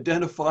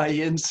identify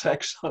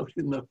insects out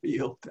in the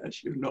field,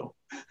 as you know.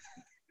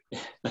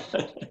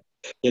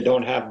 You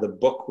don't have the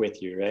book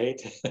with you,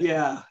 right?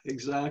 Yeah,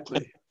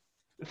 exactly.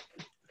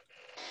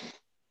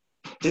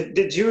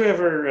 Did you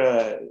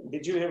ever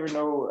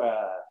know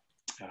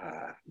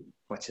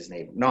what's his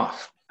name?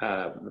 Nymph,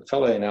 the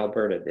fellow in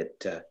Alberta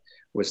that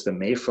was the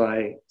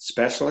mayfly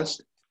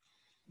specialist?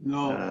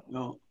 No,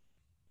 no.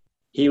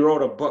 He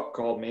wrote a book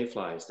called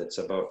Mayflies that's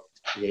about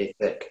yay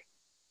thick.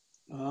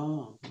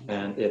 Oh.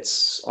 And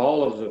it's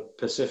all of the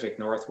Pacific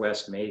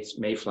Northwest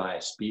mayfly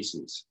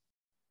species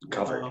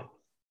covered. Wow.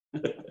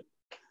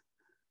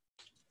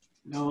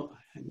 No,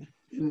 I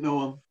didn't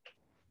know him.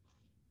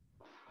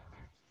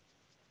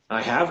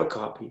 I have a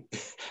copy.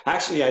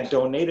 Actually, I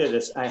donated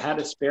it. I had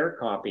a spare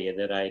copy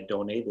that I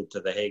donated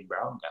to the Haig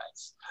Brown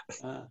guys.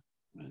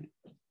 Right.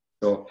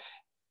 So,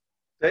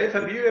 Dave,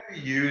 have you ever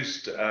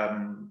used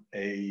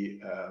a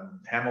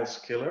Hamel's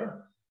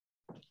killer?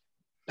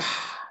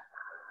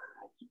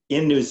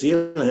 In New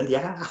Zealand,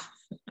 yeah.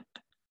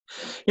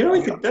 You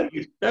know, that'd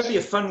be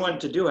a fun one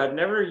to do. I've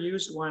never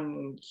used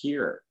one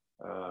here.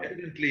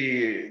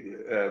 Evidently,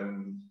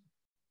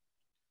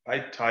 I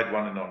tied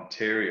one in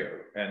Ontario,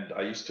 and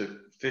I used to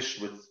fish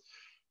with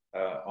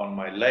on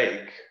my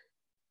lake.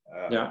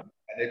 And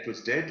it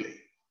was deadly,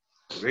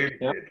 really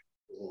deadly.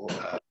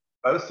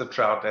 Both the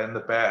trout and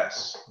the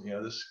bass. You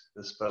know,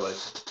 this fella,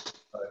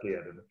 I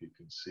don't know if you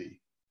can see,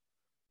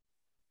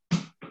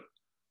 which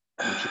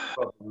you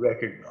probably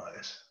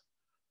recognize.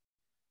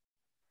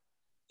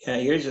 Yeah,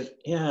 yours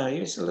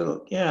is a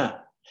little,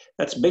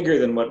 that's bigger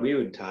than what we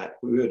would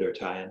are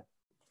tying.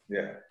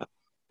 Yeah.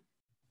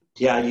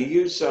 Yeah, you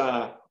use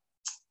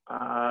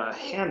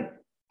hand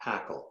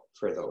hackle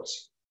for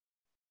those.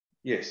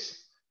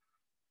 Yes.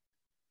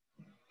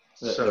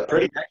 The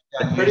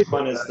pretty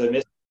one is the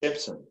Miss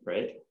Simpson,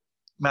 right?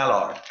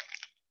 Mallard.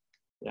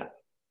 Yeah.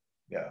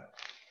 Yeah.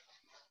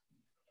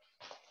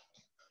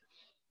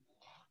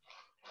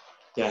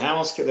 Yeah,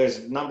 Hamels, there's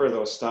a number of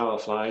those style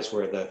of flies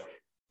where the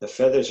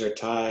feathers are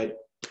tied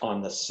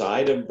on the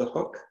side of the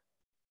hook,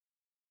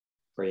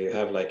 where you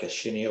have like a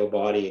chenille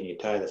body and you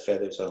tie the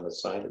feathers on the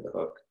side of the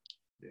hook.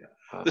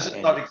 Yeah. This is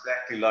not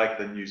exactly like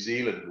the New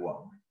Zealand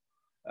one.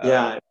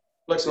 Yeah, it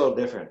looks a little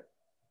different.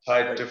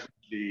 Tied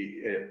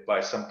differently by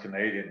some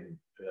Canadian,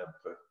 I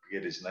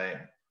forget his name.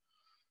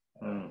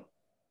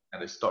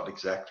 And it's not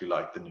exactly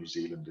like the New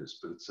Zealanders,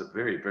 but it's a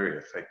very, very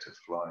effective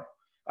fly.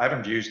 I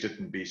haven't used it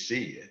in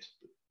BC yet.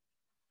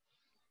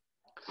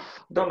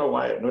 Don't know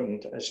why it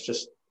wouldn't. It's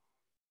just,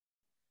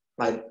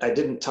 I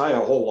didn't tie a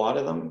whole lot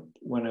of them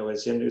when I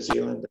was in New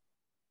Zealand.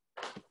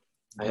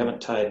 I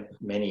haven't tied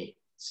many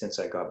since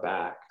I got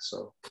back,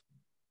 so.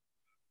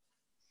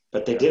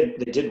 But they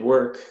did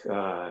work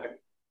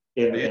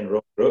in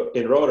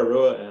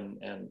Rotorua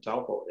and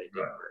Taupo. They did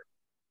work.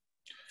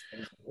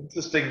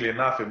 Interestingly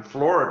enough, in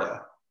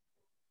Florida,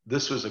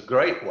 this was a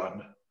great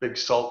one. Big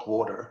salt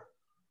water.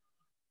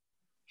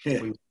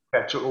 We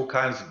catch all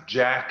kinds of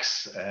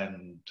jacks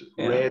and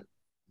red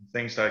and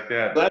things like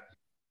that.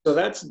 So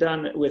that's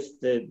done with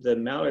the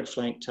mallard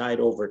flank tied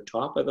over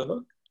top of the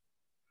hook?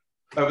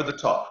 Over the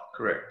top,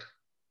 correct.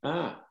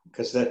 Ah,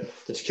 because the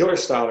killer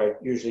style are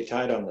usually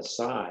tied on the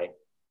side.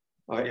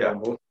 Yeah.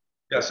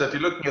 Yeah, so if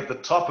you're looking at the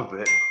top of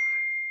it,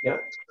 yeah,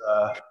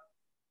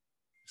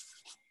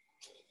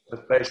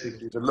 that's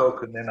basically the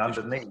look, and then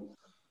underneath.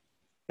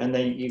 And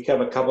then you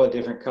have a couple of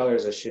different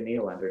colors of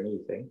chenille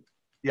underneath, eh?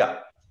 Yeah.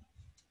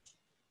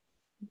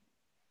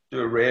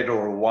 Do a red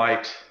or a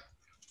white.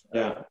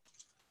 Yeah.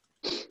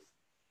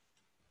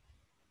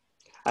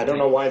 I don't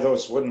know why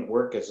those wouldn't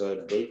work as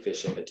a bait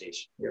fish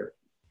imitation here.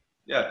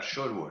 Yeah, it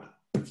sure would.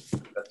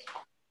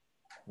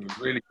 That's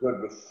really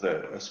good with,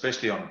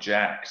 especially on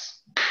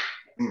jacks.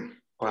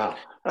 Wow.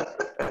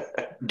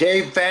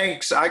 Dave,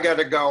 thanks. I got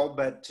to go,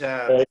 but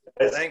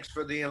thanks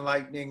for the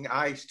enlightening.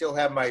 I still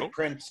have my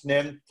Prince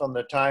Nymph from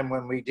the time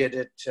when we did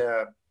it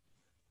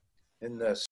in the